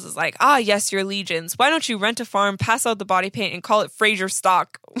 and Niles is like, ah, yes, your legions. Why don't you rent a farm, pass out the body paint, and call it Frasier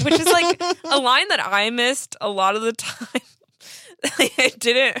stock? Which is like a line that I missed a lot of the time. I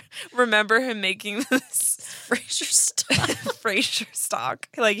didn't remember him making this Frasier stock. Frasier stock.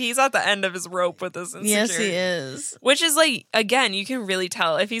 Like, he's at the end of his rope with this insecurity. Yes, he is. Which is like, again, you can really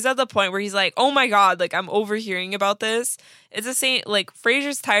tell if he's at the point where he's like, oh my God, like, I'm overhearing about this. It's the same, like,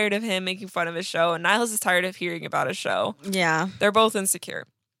 Frasier's tired of him making fun of his show, and Niles is tired of hearing about his show. Yeah. They're both insecure.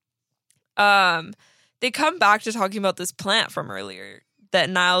 They come back to talking about this plant from earlier that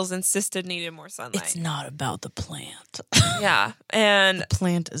Niles insisted needed more sunlight. It's not about the plant. Yeah. And the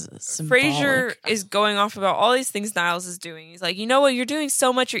plant is symbolic. Frasier is going off about all these things Niles is doing. He's like, you know what? You're doing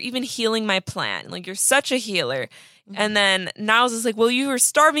so much. You're even healing my plant. Like, you're such a healer. Mm-hmm. And then Niles is like, well, you were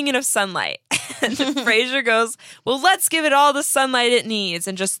starving it of sunlight. And Frasier goes, well, let's give it all the sunlight it needs,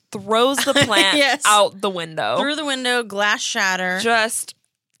 and just throws the plant out the window. Through the window, glass shatter. Just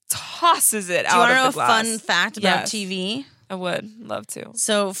tosses it out of the glass. Do you want to know a fun fact about TV? I would love to.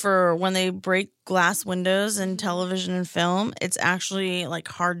 So for when they break glass windows in television and film, it's actually like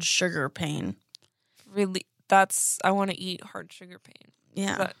hard sugar pane. Really? I want to eat hard sugar pane.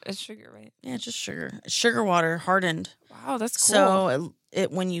 Yeah. It's sugar, right? Yeah, it's just sugar. It's sugar water hardened. Wow, that's cool. So it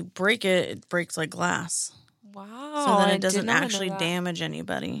when you break it, it breaks like glass. Wow. So then it doesn't actually damage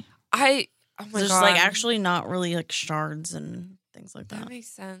anybody. Oh my God. There's like actually not really like shards and things like that. That makes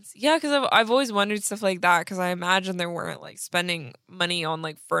sense. Yeah, because I've always wondered stuff like that, because I imagine they weren't like spending money on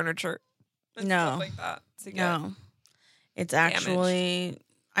like furniture and stuff like that. to get No. It's actually,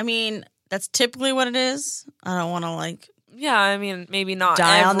 I mean, that's typically what it is. I don't want to like Yeah, I mean, maybe not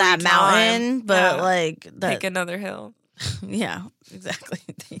die on every that time. mountain, but Yeah. like that. Pick another hill. Yeah, exactly.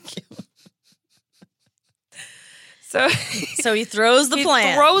 Thank you. So he throws the he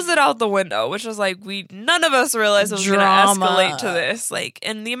plant. throws it out the window, which was like none of us realized it was going to Drama. escalate to this. Like,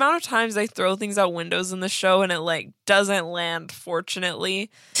 and the amount of times they throw things out windows in the show and it like doesn't land, fortunately.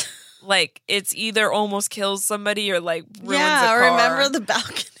 Like, it's either almost kills somebody or like ruins a car. Remember the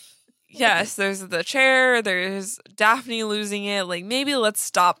balcony. Yes, there's the chair, there's Daphne losing it. Like, maybe let's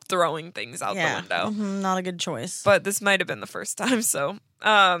stop throwing things out the window. Not a good choice. But this might have been the first time, so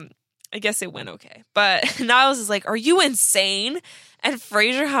I guess it went okay. But Niles is like, are you insane? And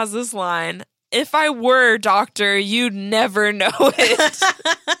Frasier has this line, if I were a doctor, you'd never know it.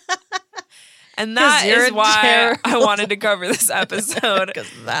 And that is why I wanted to cover this episode.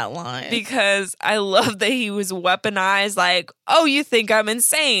 Because of that line. Because I love that he was weaponized like, oh, you think I'm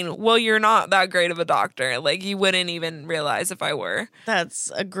insane? Well, you're not that great of a doctor. Like, you wouldn't even realize if I were.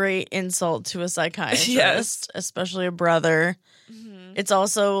 That's a great insult to a psychiatrist, Yes. especially a brother. It's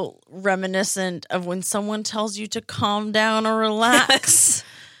also reminiscent of when someone tells you to calm down or relax.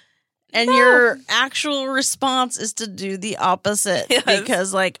 And your actual response is to do the opposite. Yes.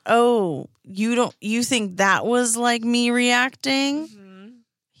 Because like, oh, you think that was like me reacting?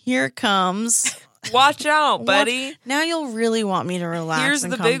 Here it comes. Watch out, buddy. Now you'll really want me to relax. Here's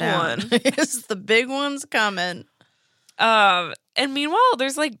and the calm big down. one. Here's the big one's coming. And meanwhile,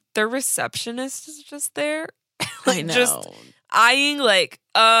 there's like the receptionist is just there. Like, I know. just eyeing like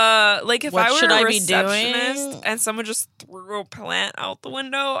if What I were should a I be receptionist doing? and someone just threw a plant out the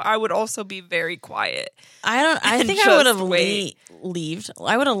window, I would also be very quiet. I think I would have leaved.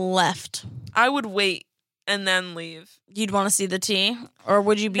 I would have left. I would wait and then leave. You'd want to see the tea, or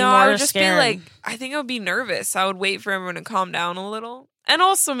would you be No, more I would just scared? be like, I think I would be nervous. I would wait for everyone to calm down a little, and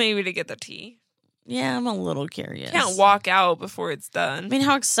also maybe to get the tea. Yeah, I'm a little curious. Can't walk out before it's done. I mean,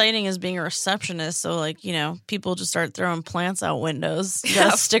 how exciting is being a receptionist? So, like, you know, people just start throwing plants out windows. You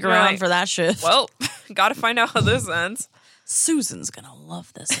gotta stick around for that shift. Well, gotta find out how this ends. Susan's gonna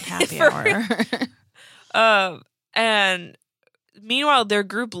love this at happy hour. And meanwhile, their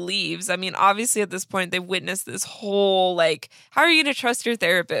group leaves. I mean, obviously at this point, they've witnessed this whole, like, how are you going to trust your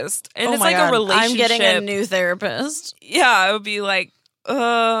therapist? And oh it's my like God, a relationship. I'm getting a new therapist. Yeah, it would be like,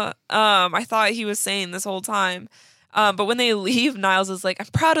 I thought he was sane this whole time. But when they leave, Niles is like, I'm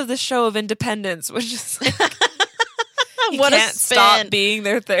proud of the show of independence, which is like, What can't a spin. stop being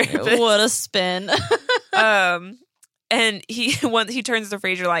their therapist. What a spin. And he turns to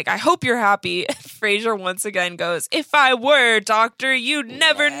Frasier like, I hope you're happy. And Frasier once again goes, if I were a doctor, you'd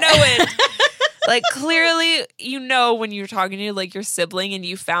never know it. Like, clearly, you know when you're talking to like your sibling and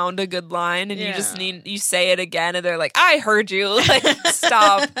you found a good line and you say it again and they're like, I heard you. Like,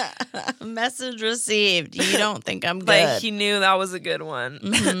 stop. Message received. You don't think I'm good. Like, he knew that was a good one.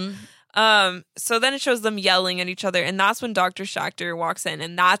 Mm-hmm. So then it shows them yelling at each other, and that's when Dr. Schachter walks in,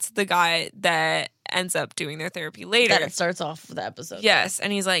 and that's the guy that ends up doing their therapy later. That starts off the episode. Yes,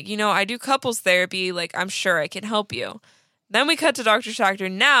 and he's like, I do couples therapy. Like, I'm sure I can help you. Then we cut to Dr.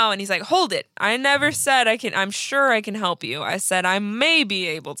 Schachter now, and he's like, hold it. I never said I'm sure I can help you. I said I may be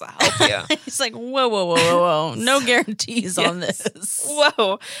able to help you. He's like, whoa. No guarantees on this.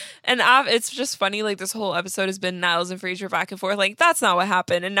 Whoa. And it's just funny, like, this whole episode has been Niles and Frasier back and forth. Like, that's not what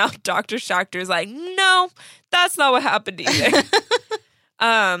happened. And now Dr. Schachter's like, no, that's not what happened either.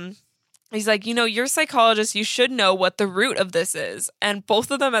 He's like, you're a psychologist. You should know what the root of this is. And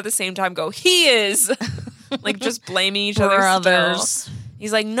both of them at the same time go, he is. Like, just blaming each other still.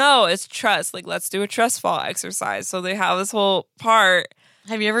 He's like, no, it's trust. Like, let's do a trust fall exercise. So they have this whole part.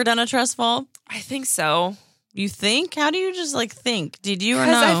 Have you ever done a trust fall? I think so. You think? How do you just, like, think? Did you or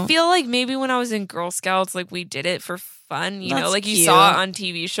no? Because I feel like maybe when I was in Girl Scouts, like, we did it for fun. You know, like, cute. You saw it on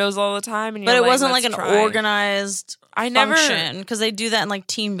TV shows all the time. And but it wasn't, like an try. organized function. Because they do that in, like,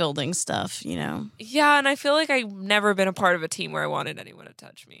 team building stuff, Yeah, and I feel like I've never been a part of a team where I wanted anyone to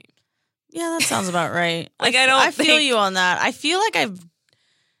touch me. Yeah, that sounds about right. Like, I feel you on that. I feel like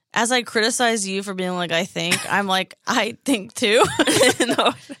as I criticize you for being like, I'm like, I think too.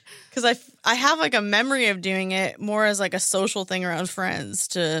 No. Because I have like a memory of doing it more as like a social thing around friends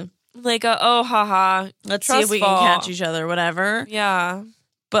to like haha. Let's see if we can catch each other, whatever. Yeah.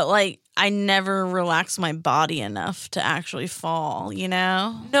 But like, I never relax my body enough to actually fall,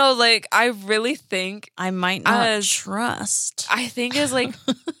 No, like, I really think I might not trust. I think as like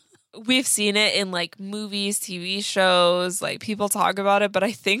we've seen it in like movies, TV shows, like people talk about it, but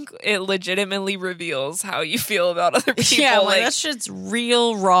I think it legitimately reveals how you feel about other people. Yeah, like that shit's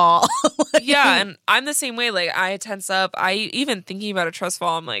real raw. Yeah, and I'm the same way. Like I tense up. I even thinking about a trust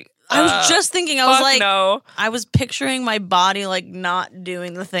fall, I'm like, I was just thinking, I was like, no. I was picturing my body like not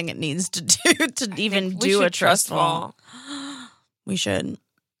doing the thing it needs to do to even do a trust fall. We should.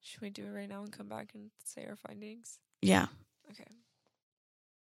 Should we do it right now and come back and say our findings? Yeah. Okay.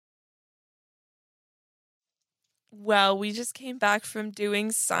 Well, we just came back from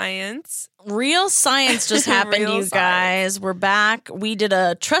doing science. Real science just happened, you guys. We're back. We did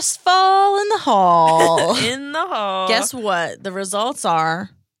a trust fall in the hall. In the hall. Guess what? The results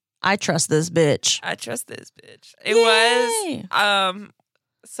are, I trust this bitch. I trust this bitch. It was,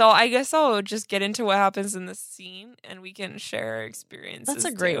 so I guess I'll just get into what happens in the scene and we can share our experiences. That's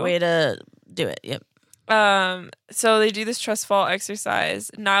a great way to do it. Yep. So they do this trust fall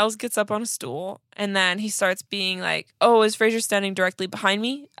exercise. Niles gets up on a stool and then he starts being like, oh, is Frasier standing directly behind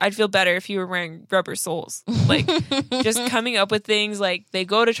me? I'd feel better if you were wearing rubber soles. Like just coming up with things like they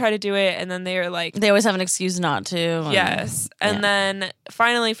go to try to do it and then they're like, they always have an excuse not to. Yes. And then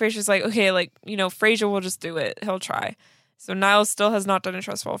finally Frasier's like, okay, like, you know, Frasier will just do it. He'll try. So Niles still has not done a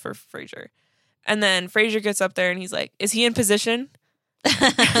trust fall for Frasier. And then Frasier gets up there and he's like, is he in position?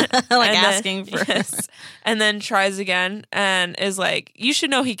 Asking for yes. And then tries again and is like, you should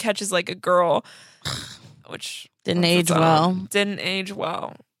know he catches like a girl, which didn't age well. Didn't age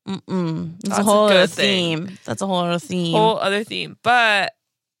well. That's a whole other theme. That's a whole other theme. Whole other theme. But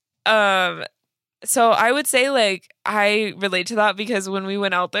so I would say like I relate to that because when we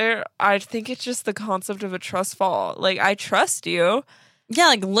went out there, I think it's just the concept of a trust fall. Like I trust you. Yeah,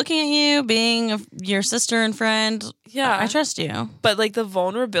 like looking at you, being your sister and friend. Yeah. I trust you. But like the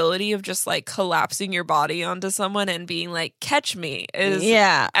vulnerability of just like collapsing your body onto someone and being like, catch me is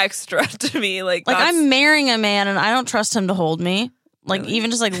extra to me. Like I'm marrying a man and I don't trust him to hold me. Like really? Even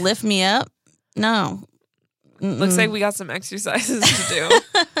just like lift me up. No. Looks like we got some exercises to do.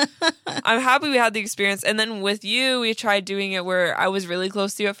 I'm happy we had the experience. And then with you, we tried doing it where I was really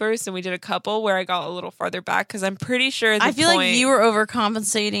close to you at first, and we did a couple where I got a little farther back because I'm pretty sure I feel like you were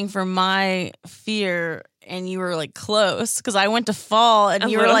overcompensating for my fear, and you were like close because I went to fall, and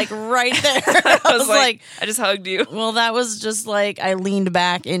you were like right there. I was like, I just hugged you. Well, that was just like I leaned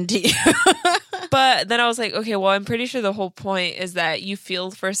back into you. But then I was like, okay, well, I'm pretty sure the whole point is that you feel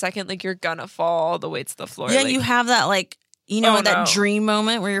for a second like you're gonna fall all the way to the floor. Yeah, like, you have that like, you know, that dream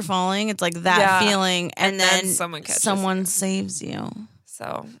moment where you're falling. It's like that feeling, and then someone saves you.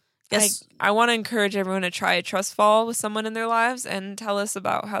 So I want to encourage everyone to try a trust fall with someone in their lives and tell us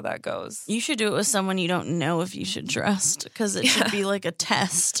about how that goes. You should do it with someone you don't know if you should trust because it should be like a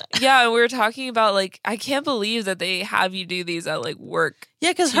test. Yeah, we were talking about like, I can't believe that they have you do these at like work.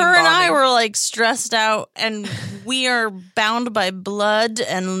 Yeah, because her and I were like stressed out and we are bound by blood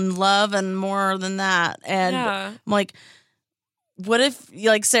and love and more than that. And I'm like, what if,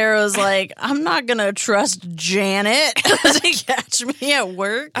 like, Sarah was like, I'm not going to trust Janet to catch me at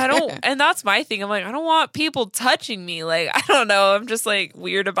work? I don't, and that's my thing. I'm like, I don't want people touching me. Like, I don't know. I'm just, like,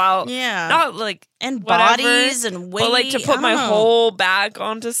 weird about, not, like, and whatever, bodies and weight. But, like, to put my whole back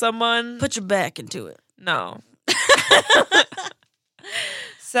onto someone. Put your back into it. No.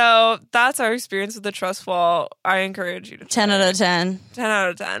 So that's our experience with the trust fall. I encourage you to try 10 out of 10. 10 out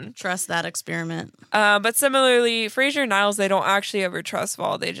of 10. Trust that experiment. But similarly, Frasier and Niles, they don't actually ever trust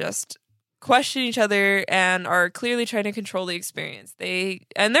fall. They just question each other and are clearly trying to control the experience.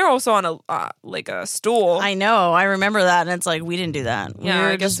 They're also on a stool. I know. I remember that. And it's like, we didn't do that. Yeah,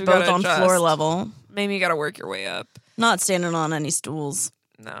 we were just both on floor level. Maybe you got to work your way up. Not standing on any stools.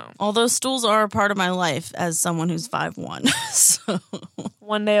 No. Although stools are a part of my life as someone who's 5'1". So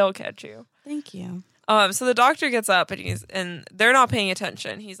one day I'll catch you. Thank you. So the doctor gets up and they're not paying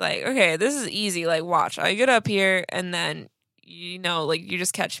attention. He's like, okay, this is easy. Like, watch. I get up here and then, you know, like you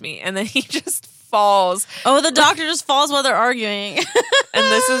just catch me. And then he just falls. Oh, the doctor just falls while they're arguing. And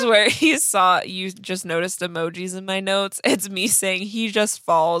this is where you just noticed emojis in my notes. It's me saying he just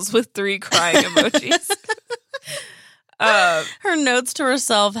falls with 3 crying emojis. Her notes to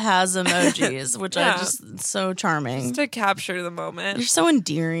herself has emojis, which I just so charming. Just to capture the moment. You're so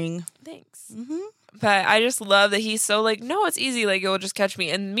endearing. Thanks. Mm-hmm. But I just love that he's so like, no, it's easy. Like, it'll just catch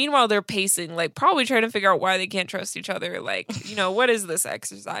me. And meanwhile, they're pacing, like probably trying to figure out why they can't trust each other. Like, you know, what is this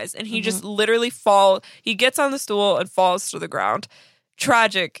exercise? And he just literally he gets on the stool and falls to the ground.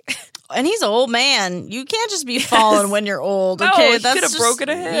 Tragic. And he's an old man. You can't just be falling when you're old. Okay, no, he could have broken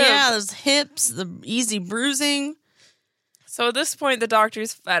a hip. Yeah, there's hips, the easy bruising. So at this point, the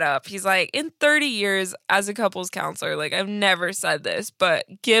doctor's fed up. He's like, in 30 years as a couples counselor, like, I've never said this, but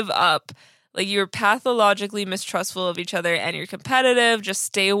give up. Like, you're pathologically mistrustful of each other and you're competitive. Just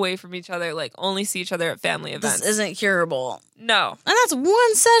stay away from each other. Like, only see each other at family events. This isn't curable. No. And that's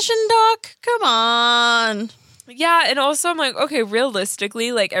one session, Doc. Come on. Yeah, and also I'm like, okay,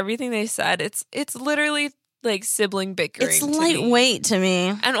 realistically, like, everything they said, it's literally like sibling bickering. It's lightweight to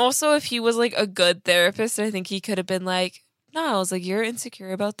me. And also, if he was like a good therapist, I think he could have been like, Niles, like, you're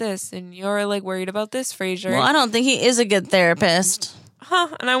insecure about this and you're like worried about this, Frasier. Well, I don't think he is a good therapist.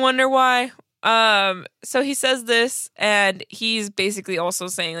 And I wonder why. So he says this, and he's basically also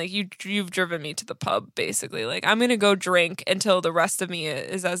saying, like, you've driven me to the pub, basically. Like, I'm gonna go drink until the rest of me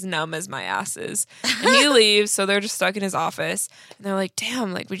is as numb as my ass is. And he leaves, so they're just stuck in his office. And they're like,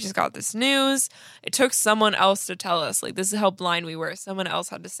 damn, like, we just got this news. It took someone else to tell us. Like, this is how blind we were. Someone else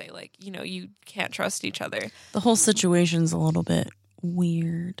had to say, like, you know, you can't trust each other. The whole situation's a little bit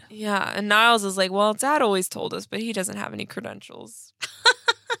weird. Yeah, and Niles is like, well, Dad always told us, but he doesn't have any credentials.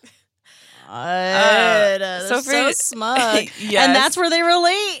 So smug. Yes. And that's where they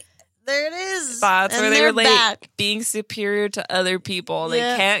relate. There it is. That's and where they relate. Back. Being superior to other people. They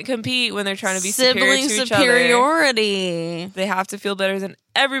can't compete when they're trying to be Sibling superior to each superiority. other. They have to feel better than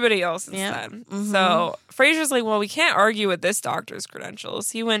everybody else instead. Mm-hmm. So Frasier's like, well, we can't argue with this doctor's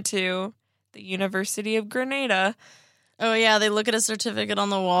credentials. He went to the University of Grenada. Oh, yeah. They look at a certificate on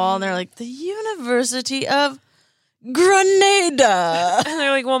the wall and they're like, the University of Grenada. And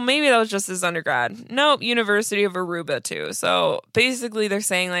they're like, well, maybe that was just his undergrad. Nope, University of Aruba too. So basically they're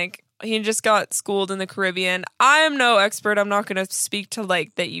saying, like, he just got schooled in the Caribbean. I am no expert. I'm not going to speak to,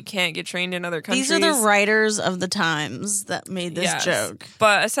 like, that you can't get trained in other countries. These are the writers of the Times that made this joke.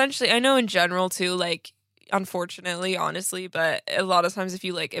 But essentially, I know in general too, like, unfortunately, honestly, but a lot of times if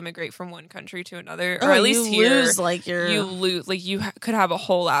you like immigrate from one country to another, or at least you here, lose, like, you lose, like, you could have a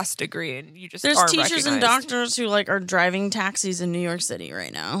whole ass degree and you just there's aren't teachers and recognized. doctors who like are driving taxis in New York City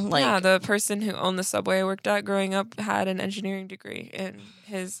right now. Like, yeah, the person who owned the subway I worked at growing up had an engineering degree in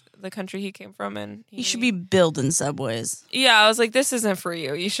the country he came from, and he should be building subways. Yeah, I was like, this isn't for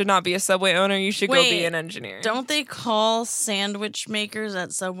you. You should not be a subway owner. You should go be an engineer. Don't they call sandwich makers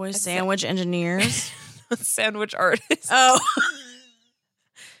at Subway sandwich engineers? Sandwich artist. Oh.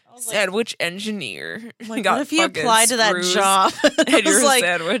 Sandwich engineer. Like, what if you applied to that job? And you're like, a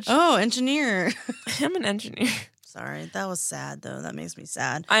sandwich. Oh, engineer. I'm an engineer. Sorry, that was sad, though. That makes me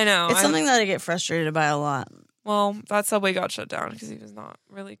sad. I know. It's something that I get frustrated by a lot. Well, that subway got shut down because he was not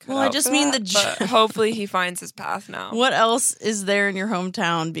really cut I out just for mean that, but hopefully he finds his path now. What else is there in your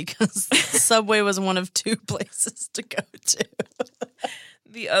hometown? Because Subway was one of two places to go to.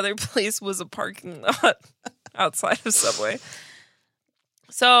 The other place was a parking lot outside of Subway.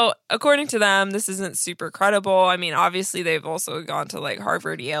 So, according to them, this isn't super credible. I mean, obviously, they've also gone to, like,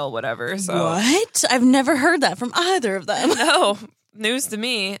 Harvard, Yale, whatever. So what? I've never heard that from either of them. No, news to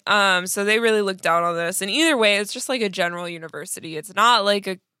me. So they really look down on this. And either way, it's just like a general university. It's not like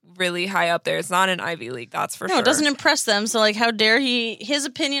a really high up there. It's not an Ivy League, that's for sure. No, it doesn't impress them. So, like, how dare he? His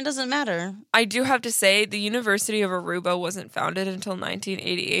opinion doesn't matter. I do have to say, the University of Aruba wasn't founded until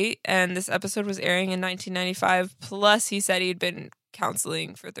 1988, and this episode was airing in 1995. Plus, he said he'd been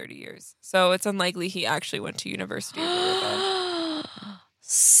counseling for 30 years. So it's unlikely he actually went to University of Aruba.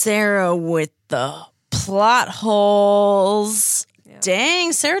 Sarah with the plot holes. Yeah.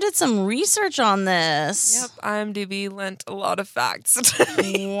 Dang, Sarah did some research on this. Yep, IMDb lent a lot of facts.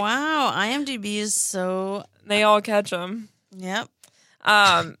 Wow, IMDb is so... They all catch them. Yep.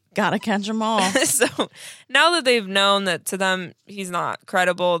 Gotta catch them all. So now that they've known that to them he's not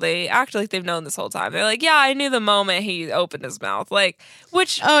credible, they act like they've known this whole time. They're like, yeah, I knew the moment he opened his mouth. Like,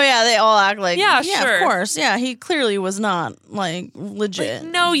 which... Oh, yeah, they all act like... Yeah, sure. Of course. Yeah, he clearly was not, like, legit.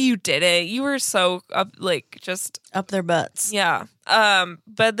 Like, no, you didn't. You were so, just... Up their butts. Yeah.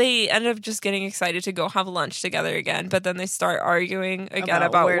 But they end up just getting excited to go have lunch together again. But then they start arguing again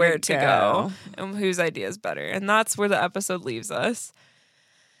about where to go and whose idea is better. And that's where the episode leaves us.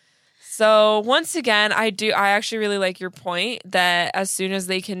 So once again, I actually really like your point that as soon as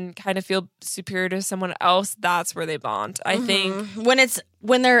they can kind of feel superior to someone else, that's where they bond. I think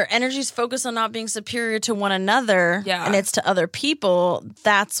when their energy's focused on not being superior to one another, and it's to other people,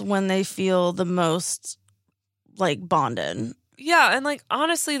 that's when they feel the most like bonded. Yeah, and like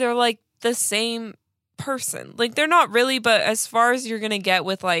honestly, they're like the same person. Like they're not really, but as far as you're gonna get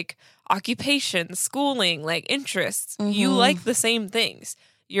with like occupation, schooling, like interests, you like the same things.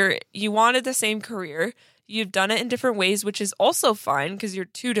 You wanted the same career. You've done it in different ways, which is also fine because you're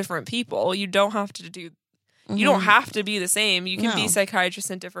two different people. You don't have to you don't have to be the same. You can be psychiatrists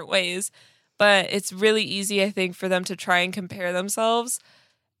in different ways. but it's really easy, I think, for them to try and compare themselves.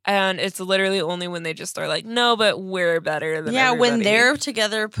 And it's literally only when they just are like, no, but we're better than everybody. When they're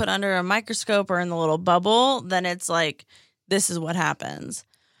together, put under a microscope or in the little bubble, then it's like, this is what happens.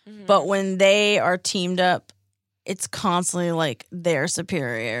 Mm-hmm. But when they are teamed up, it's constantly like they're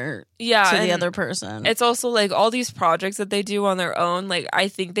superior to the other person. It's also like all these projects that they do on their own, like I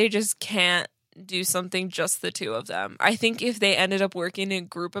think they just can't do something just the two of them. I think if they ended up working in a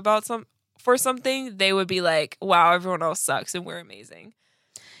group for something, they would be like, wow, everyone else sucks and we're amazing.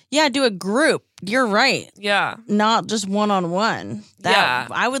 Yeah, do a group. You're right. Yeah. Not just one-on-one.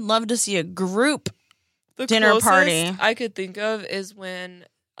 I would love to see a group dinner party. I could think of is when,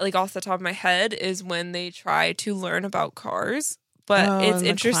 like off the top of my head, is when they try to learn about cars. But it's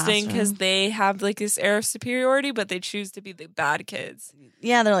interesting because they have like this air of superiority, but they choose to be the bad kids.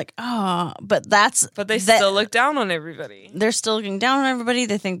 Yeah, they're like, oh, but they still look down on everybody. They're still looking down on everybody.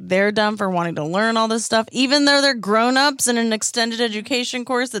 They think they're dumb for wanting to learn all this stuff, even though they're grown-ups in an extended education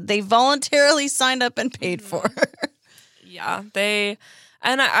course that they voluntarily signed up and paid for. Yeah,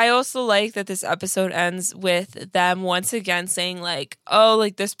 and I also like that this episode ends with them once again saying like, oh,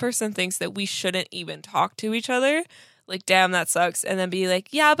 like this person thinks that we shouldn't even talk to each other. Like, damn, that sucks. And then be like,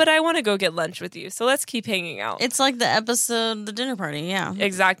 yeah, but I want to go get lunch with you. So let's keep hanging out. It's like the episode, The Dinner Party, yeah.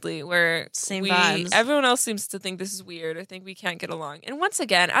 Exactly. Where vibes. Everyone else seems to think this is weird or think we can't get along. And once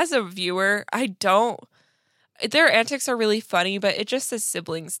again, as a viewer, their antics are really funny, but it just says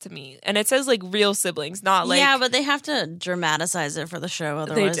siblings to me. And it says like real siblings, not like... Yeah, but they have to dramatize it for the show.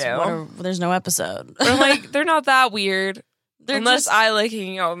 Otherwise, there's no episode. Or like, they're not that weird. Unless I like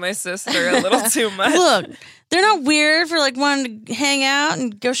hanging out with my sister a little too much. Look, they're not weird for like wanting to hang out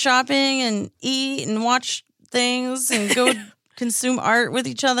and go shopping and eat and watch things and go consume art with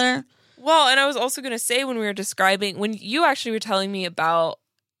each other. Well, and I was also going to say when you actually were telling me about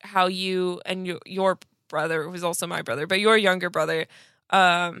how you and your brother, who's also my brother, but your younger brother,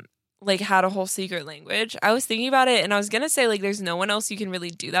 like had a whole secret language. I was thinking about it and I was going to say like there's no one else you can really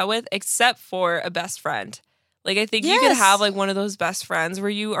do that with except for a best friend. Like, I think you could have, like, one of those best friends where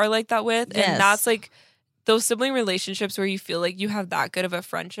you are like that with. Yes. And that's, like, those sibling relationships where you feel like you have that good of a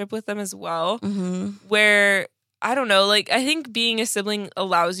friendship with them as well. Mm-hmm. Where, I don't know, like, I think being a sibling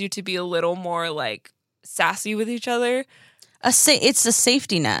allows you to be a little more, like, sassy with each other. It's a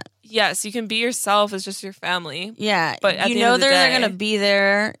safety net. Yes, you can be yourself as just your family. Yeah, but at the end of the they're day, going to be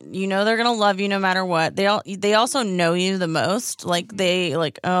there. You know they're going to love you no matter what. They also know you the most. Like they oh,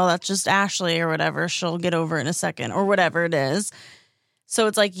 that's just Ashley or whatever. She'll get over it in a second or whatever it is. So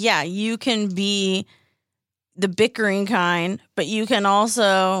it's like, yeah, you can be the bickering kind, but you can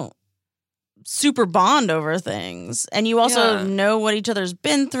also super bond over things, and you also know what each other's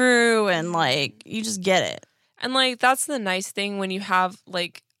been through, and like you just get it. And like that's the nice thing when you have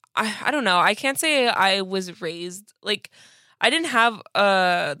like. I don't know. I can't say I was raised like I didn't have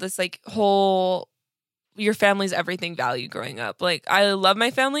this like whole your family's everything value growing up. Like I love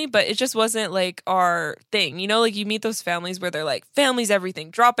my family, but it just wasn't like our thing. You know, like you meet those families where they're like family's everything.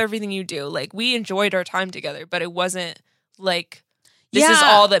 Drop everything you do. Like we enjoyed our time together, but it wasn't like this is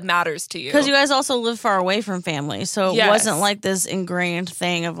all that matters to you. Because you guys also live far away from family. So it wasn't like this ingrained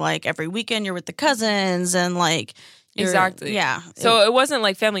thing of like every weekend you're with the cousins and like exactly. Yeah. So it wasn't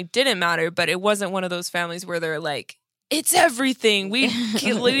like family didn't matter, but it wasn't one of those families where they're like, it's everything. We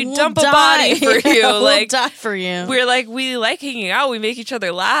dump a body for you. We'll die for you. We're like, we like hanging out. We make each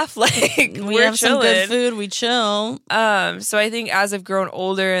other laugh. Like we have some good food. We chill. So I think as I've grown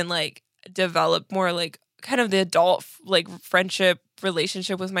older and like developed more like kind of the adult like friendship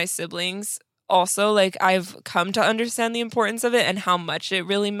relationship with my siblings, also like I've come to understand the importance of it and how much it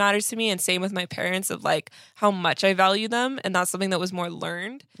really matters to me, and same with my parents of like how much I value them, and that's something that was more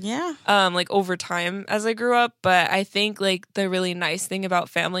learned like over time as I grew up. But I think like the really nice thing about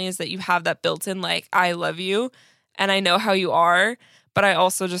family is that you have that built in like I love you and I know how you are, but I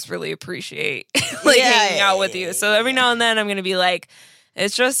also just really appreciate like hanging out with you. So every now and then I'm gonna be like,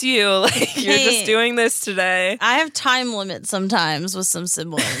 it's just you. Like, you're just doing this today. I have time limits sometimes with some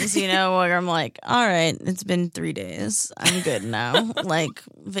siblings, you know, where I'm like, all right, it's been 3 days. I'm good now. Like,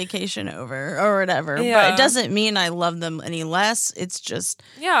 vacation over or whatever. Yeah. But it doesn't mean I love them any less. It's just,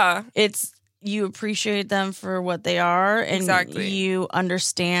 it's you appreciate them for what they are, and you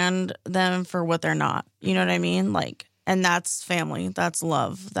understand them for what they're not. You know what I mean? Like, and that's family. That's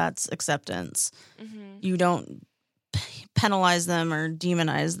love. That's acceptance. Mm-hmm. You don't penalize them or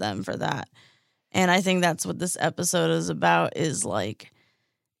demonize them for that. And I think that's what this episode is about, is like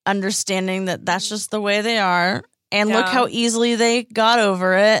understanding that that's just the way they are, and look how easily they got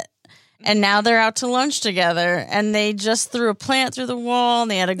over it, And now they're out to lunch together, and they just threw a plant through the wall,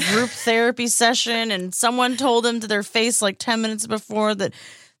 and they had a group therapy session, and someone told them to their face like 10 minutes before that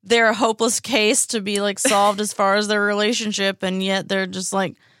they're a hopeless case to be like solved as far as their relationship, and yet they're just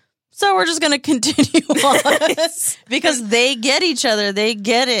like, so we're just going to continue on because they get each other. They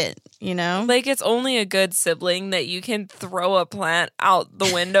get it, you know? Like, it's only a good sibling that you can throw a plant out the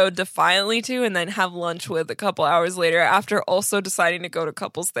window defiantly to and then have lunch with a couple hours later after also deciding to go to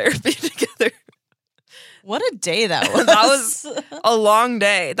couples therapy together. What a day that was. That was a long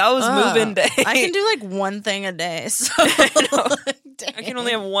day. That was move-in day. I can do like one thing a day. So I can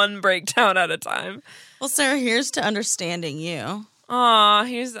only have one breakdown at a time. Well, Sarah, here's to understanding you. Aw,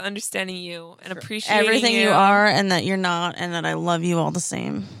 here's to understanding you and appreciating everything you are and that you're not, and that I love you all the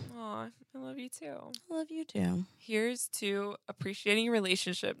same. Aw, I love you too. I love you too. Here's to appreciating your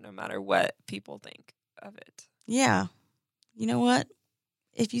relationship no matter what people think of it. Yeah. You know what?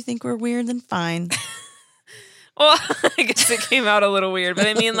 If you think we're weird, then fine. Well, I guess it came out a little weird, but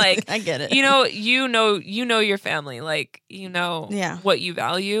I mean, like, I get it. You know your family, like, you know what you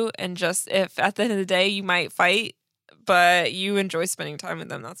value, and just if at the end of the day you might fight, but you enjoy spending time with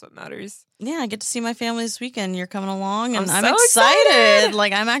them, that's what matters. Yeah, I get to see my family this weekend. You're coming along, and I'm so excited.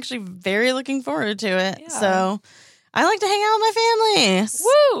 Like, I'm actually very looking forward to it. Yeah. So, I like to hang out with my family.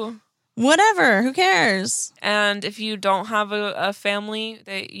 Woo! Whatever, who cares? And if you don't have a family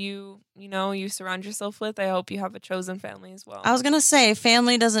that you surround yourself with, I hope you have a chosen family as well. I was going to say,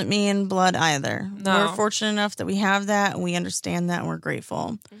 family doesn't mean blood either. No. We're fortunate enough that we have that, and we understand that, and we're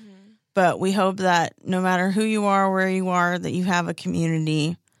grateful. Mm-hmm. But we hope that no matter who you are, where you are, that you have a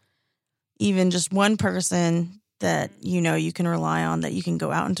community, even just one person that you can rely on, that you can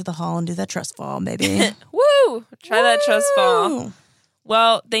go out into the hall and do that trust fall, baby. Woo! Try that trust fall.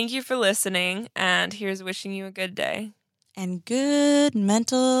 Well, thank you for listening, and here's wishing you a good day. And good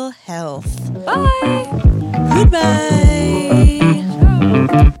mental health. Bye! Goodbye!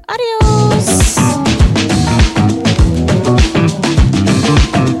 Ciao. Adios!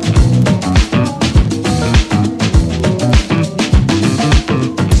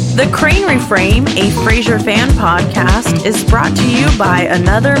 The Crane Reframe, a Frasier fan podcast, is brought to you by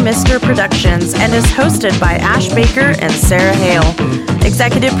Another Mr. Productions and is hosted by Ash Baker and Sarah Hale.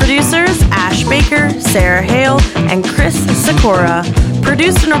 Executive producers, Ash Baker, Sarah Hale, and Chris Sikora.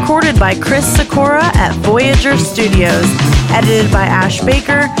 Produced and recorded by Chris Sikora at Voyager Studios. Edited by Ash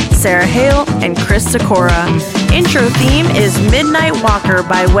Baker, Sarah Hale, and Chris Sikora. Intro theme is Midnight Walker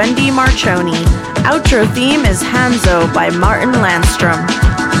by Wendy Marchoni. Outro theme is Hanzo by Martin Landstrom.